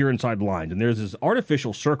want to adhere inside lines, and there's this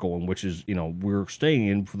artificial circle in which is, we're staying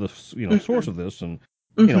in for the, source Mm-hmm. of this, and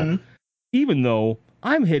you know, Mm-hmm. even though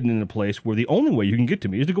I'm hidden in a place where the only way you can get to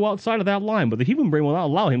me is to go outside of that line, but the human brain will not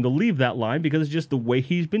allow him to leave that line because it's just the way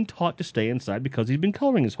he's been taught to stay inside because he's been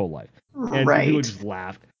coloring his whole life. And we would Right. just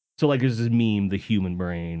laugh. So, like, there's this meme, the human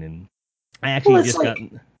brain, and I Well, actually just got,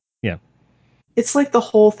 yeah. it's like the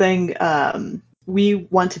whole thing. We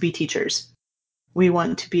want to be teachers. We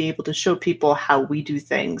want to be able to show people how we do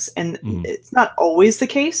things, and Mm-hmm. it's not always the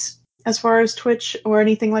case as far as Twitch or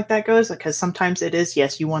anything like that goes. Because sometimes it is.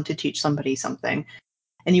 Yes, you want to teach somebody something,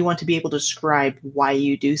 and you want to be able to describe why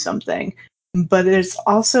you do something. But there's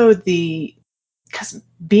also because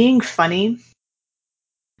being funny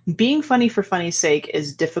for funny's sake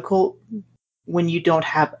is difficult when you don't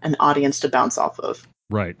have an audience to bounce off of.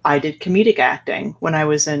 Right. I did comedic acting when I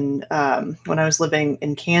was living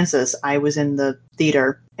in Kansas. I was in the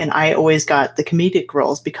theater, and I always got the comedic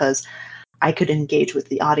roles because I could engage with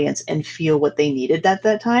the audience and feel what they needed at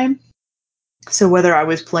that time. So whether I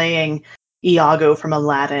was playing Iago from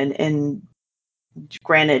Aladdin, and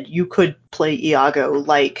granted, you could play Iago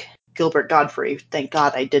like Gilbert Godfrey. Thank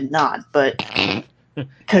God I did not, but He's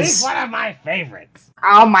because one of my favorites.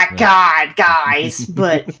 oh my Right. God, guys!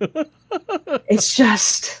 But it's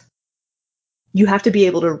just you have to be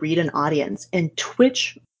able to read an audience, and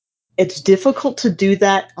Twitch, it's difficult to do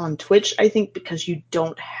that on Twitch, I think, because you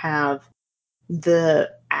don't have the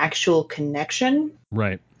actual connection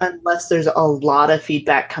Right. unless there's a lot of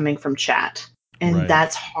feedback coming from chat. And Right.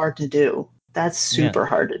 that's hard to do. That's Yeah. super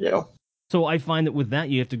hard to do. So I find that with that,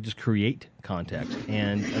 you have to just create context,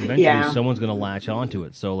 and eventually Yeah. someone's going to latch onto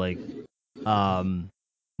it. So, like, um,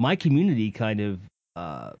 my community kind of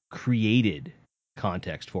created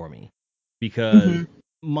context for me because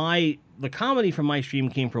Hmm. the comedy from my stream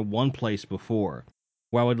came from one place before,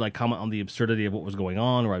 where I would, like, comment on the absurdity of what was going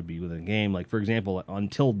on, or I'd be within a game. Like, for example,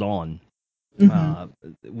 Until Dawn, Hmm. uh,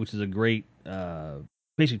 which is a great,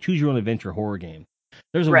 basically choose your own adventure horror game.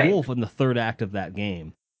 There's a Right. wolf in the third act of that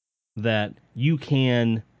game that you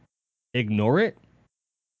can ignore it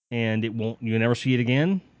and you'll never see it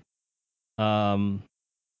again. Um,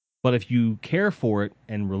 but if you care for it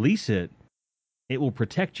and release it, it will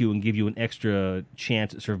protect you and give you an extra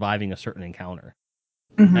chance at surviving a certain encounter.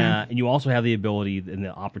 Hmm. And you also have the ability and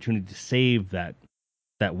the opportunity to save that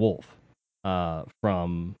wolf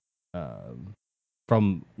from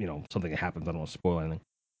something that happens. I don't want to spoil anything.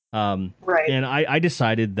 Right. And I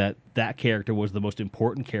decided that character was the most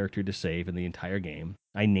important character to save in the entire game.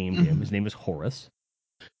 I named him. Hmm. His name is Horus.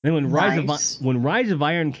 Then when Nice. Rise of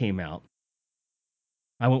Iron came out,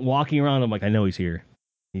 I went walking around. I'm like, I know he's here.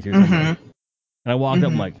 He's here somewhere. Hmm. And I walked up.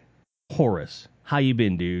 I'm Hmm. like, Horus, how you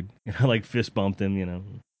been, dude? And I, like, fist bumped him,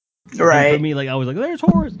 And for Right. me, like, I was like, there's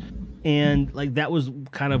Horus. And, like, that was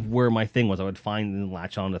kind of where my thing was. I would find and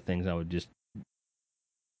latch on to things. I would just,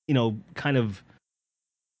 kind of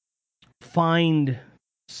find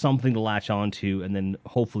something to latch onto, and then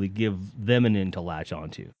hopefully give them an in to latch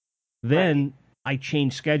onto. Right. Then I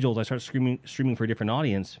changed schedules. I started streaming for a different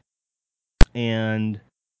audience, and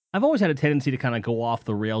I've always had a tendency to kind of go off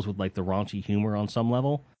the rails with, like, the raunchy humor on some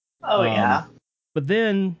level. Oh Um, yeah. but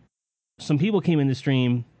then some people came in the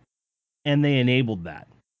stream and they enabled that.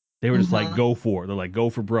 They were just like, Hmm. go for it. They're like,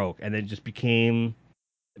 go for broke, and it just became one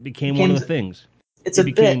of Became the things. it's It a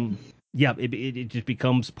bit. became yeah. It just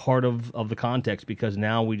becomes part of the context because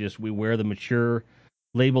now we wear the mature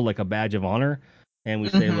label like a badge of honor, and we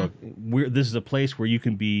say, Hmm. look, this is a place where you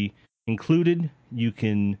can be included. You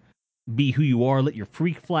can be who you are. Let your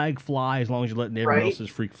freak flag fly as long as you're letting everyone Right. else's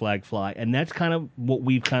freak flag fly. And that's kind of what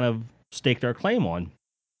we've kind of staked our claim on.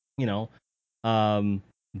 You know, um,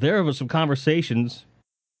 there were some conversations.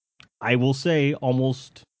 I will say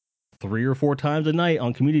almost 3 or 4 times a night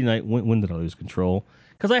on community night. When did I lose control?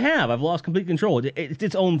 Because I have. I've lost complete control. It's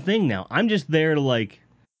its own thing now. I'm just there to, like,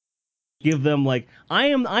 give them, like, I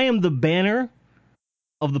am the banner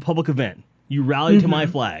of the public event. You rally to my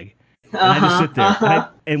Hmm. flag, and I just Uh-huh. sit there. Uh-huh.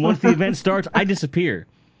 And once the event starts, I disappear.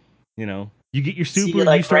 You get your See super, you you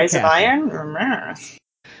like start Rise of casting. Iron?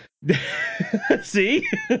 See,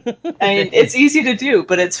 I mean, it's easy to do,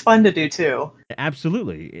 but it's fun to do too.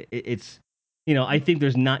 absolutely. It's I think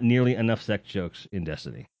there's not nearly enough sex jokes in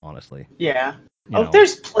Destiny, honestly. Yeah.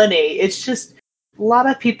 There's plenty. It's just a lot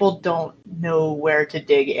of people don't know where to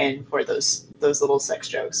dig in for those little sex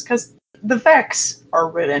jokes because the Vex are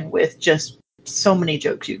written with just so many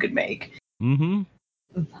jokes you could make. Mm-hmm.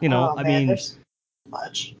 I mean, there's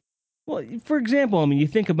much. Well, for example, you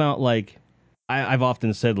think about like I've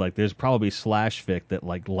often said like there's probably slash fic that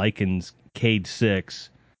like likens Cade 6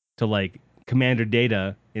 to like Commander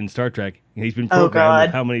Data in Star Trek. He's been programmed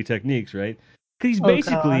with how many techniques, right? Because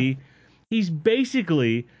he's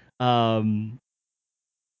basically,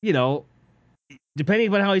 depending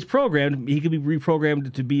upon how he's programmed, he could be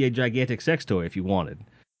reprogrammed to be a gigantic sex toy if you wanted.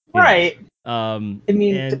 Right.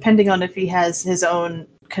 Depending on if he has his own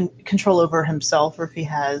control over himself or if he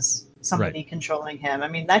has somebody controlling him.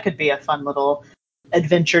 That could be a fun little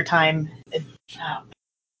adventure time.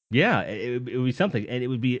 Yeah, it would be something, and it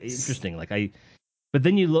would be interesting. But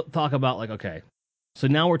then you talk about like, okay, so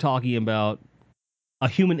now we're talking about a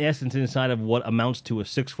human essence inside of what amounts to a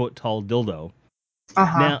 6-foot tall dildo.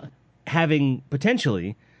 Now,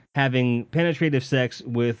 potentially having penetrative sex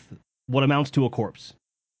with what amounts to a corpse.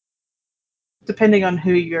 Depending on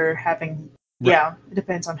who you're having. Right. Yeah, it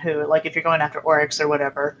depends on who. Like if you're going after Oryx or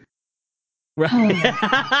whatever. Right.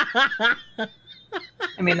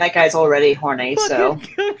 That guy's already horny, so.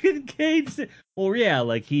 Well, yeah,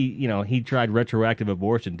 like he tried retroactive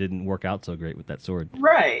abortion, didn't work out so great with that sword.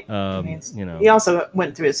 Right. He also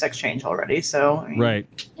went through a sex change already, so. Right.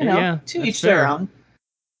 To each their own.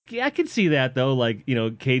 Yeah, I can see that though. Like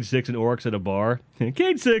Cade 6 and Oryx at a bar.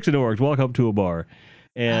 Cade 6 and Oryx walk up to a bar,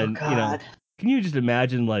 and can you just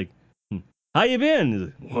imagine like, how you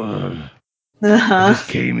been? I just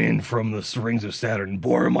came in from the rings of Saturn.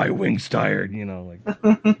 Boy, my wings tired. And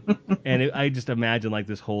I just imagine like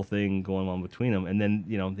this whole thing going on between them, and then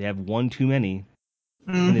they have one too many,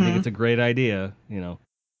 and they think it's a great idea.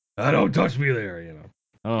 Don't touch me there.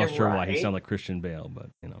 I'm not sure why he sounded like Christian Bale,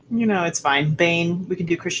 but it's fine. Bane, we can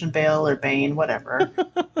do Christian Bale or Bane, whatever.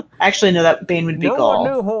 I actually know that Bane would be Gaul.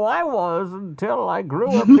 No one knew who I was until I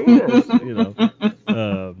grew a penis.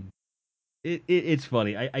 It's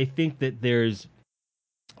funny. I think that there's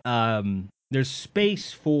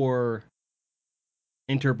space for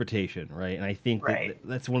interpretation, right? And I think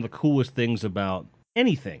that's one of the coolest things about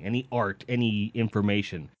anything, any art, any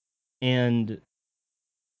information. And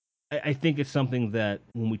I think it's something that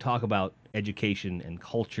when we talk about education and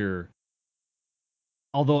culture,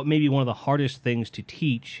 although it may be one of the hardest things to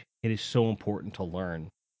teach, it is so important to learn.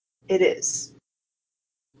 It is.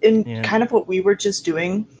 And kind of what we were just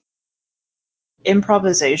doing,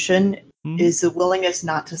 improvisation is the willingness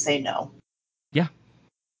not to say no. Yeah.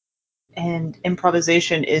 And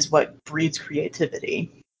improvisation is what breeds creativity.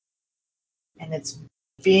 And it's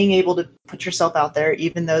being able to put yourself out there,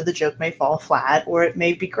 even though the joke may fall flat or it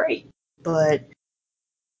may be great. But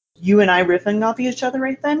you and I riffing off each other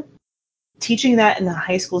right then, teaching that in a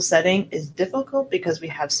high school setting is difficult because we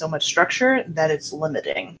have so much structure that it's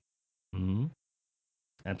limiting. Mm-hmm.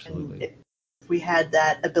 Absolutely. If we had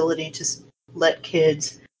that ability to let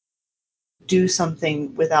kids do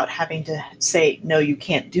something without having to say, no, you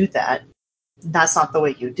can't do that, that's not the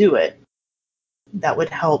way you do it, that would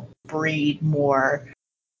help breed more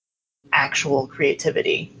actual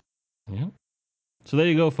creativity. Yeah. So there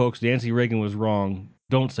you go, folks. Nancy Reagan was wrong.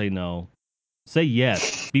 Don't say no. Say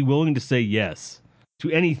yes. Be willing to say yes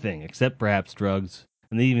to anything except perhaps drugs.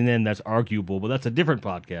 And even then, that's arguable, but that's a different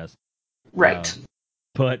podcast. Right.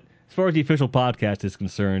 But as far as the official podcast is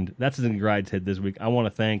concerned, that's in Gride's Head this week. I want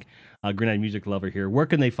to thank Green Eyed Music Lover here. Where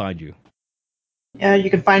can they find you? You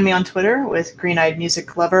can find me on Twitter with Green Eyed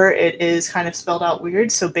Music Lover. It is kind of spelled out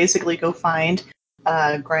weird, so basically go find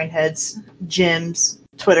Grindhead's Jim's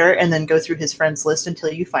Twitter and then go through his friends list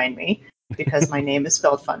until you find me, because my name is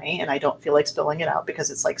spelled funny and I don't feel like spelling it out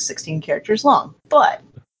because it's like 16 characters long. But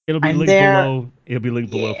it'll be linked below. It'll be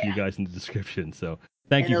linked below for you guys in the description. So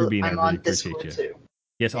thank you for being here. I really appreciate you. Too.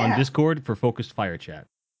 Yes, on Discord for Focused Fire Chat.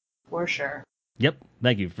 For sure. Yep.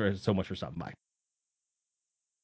 Thank you so much for stopping by.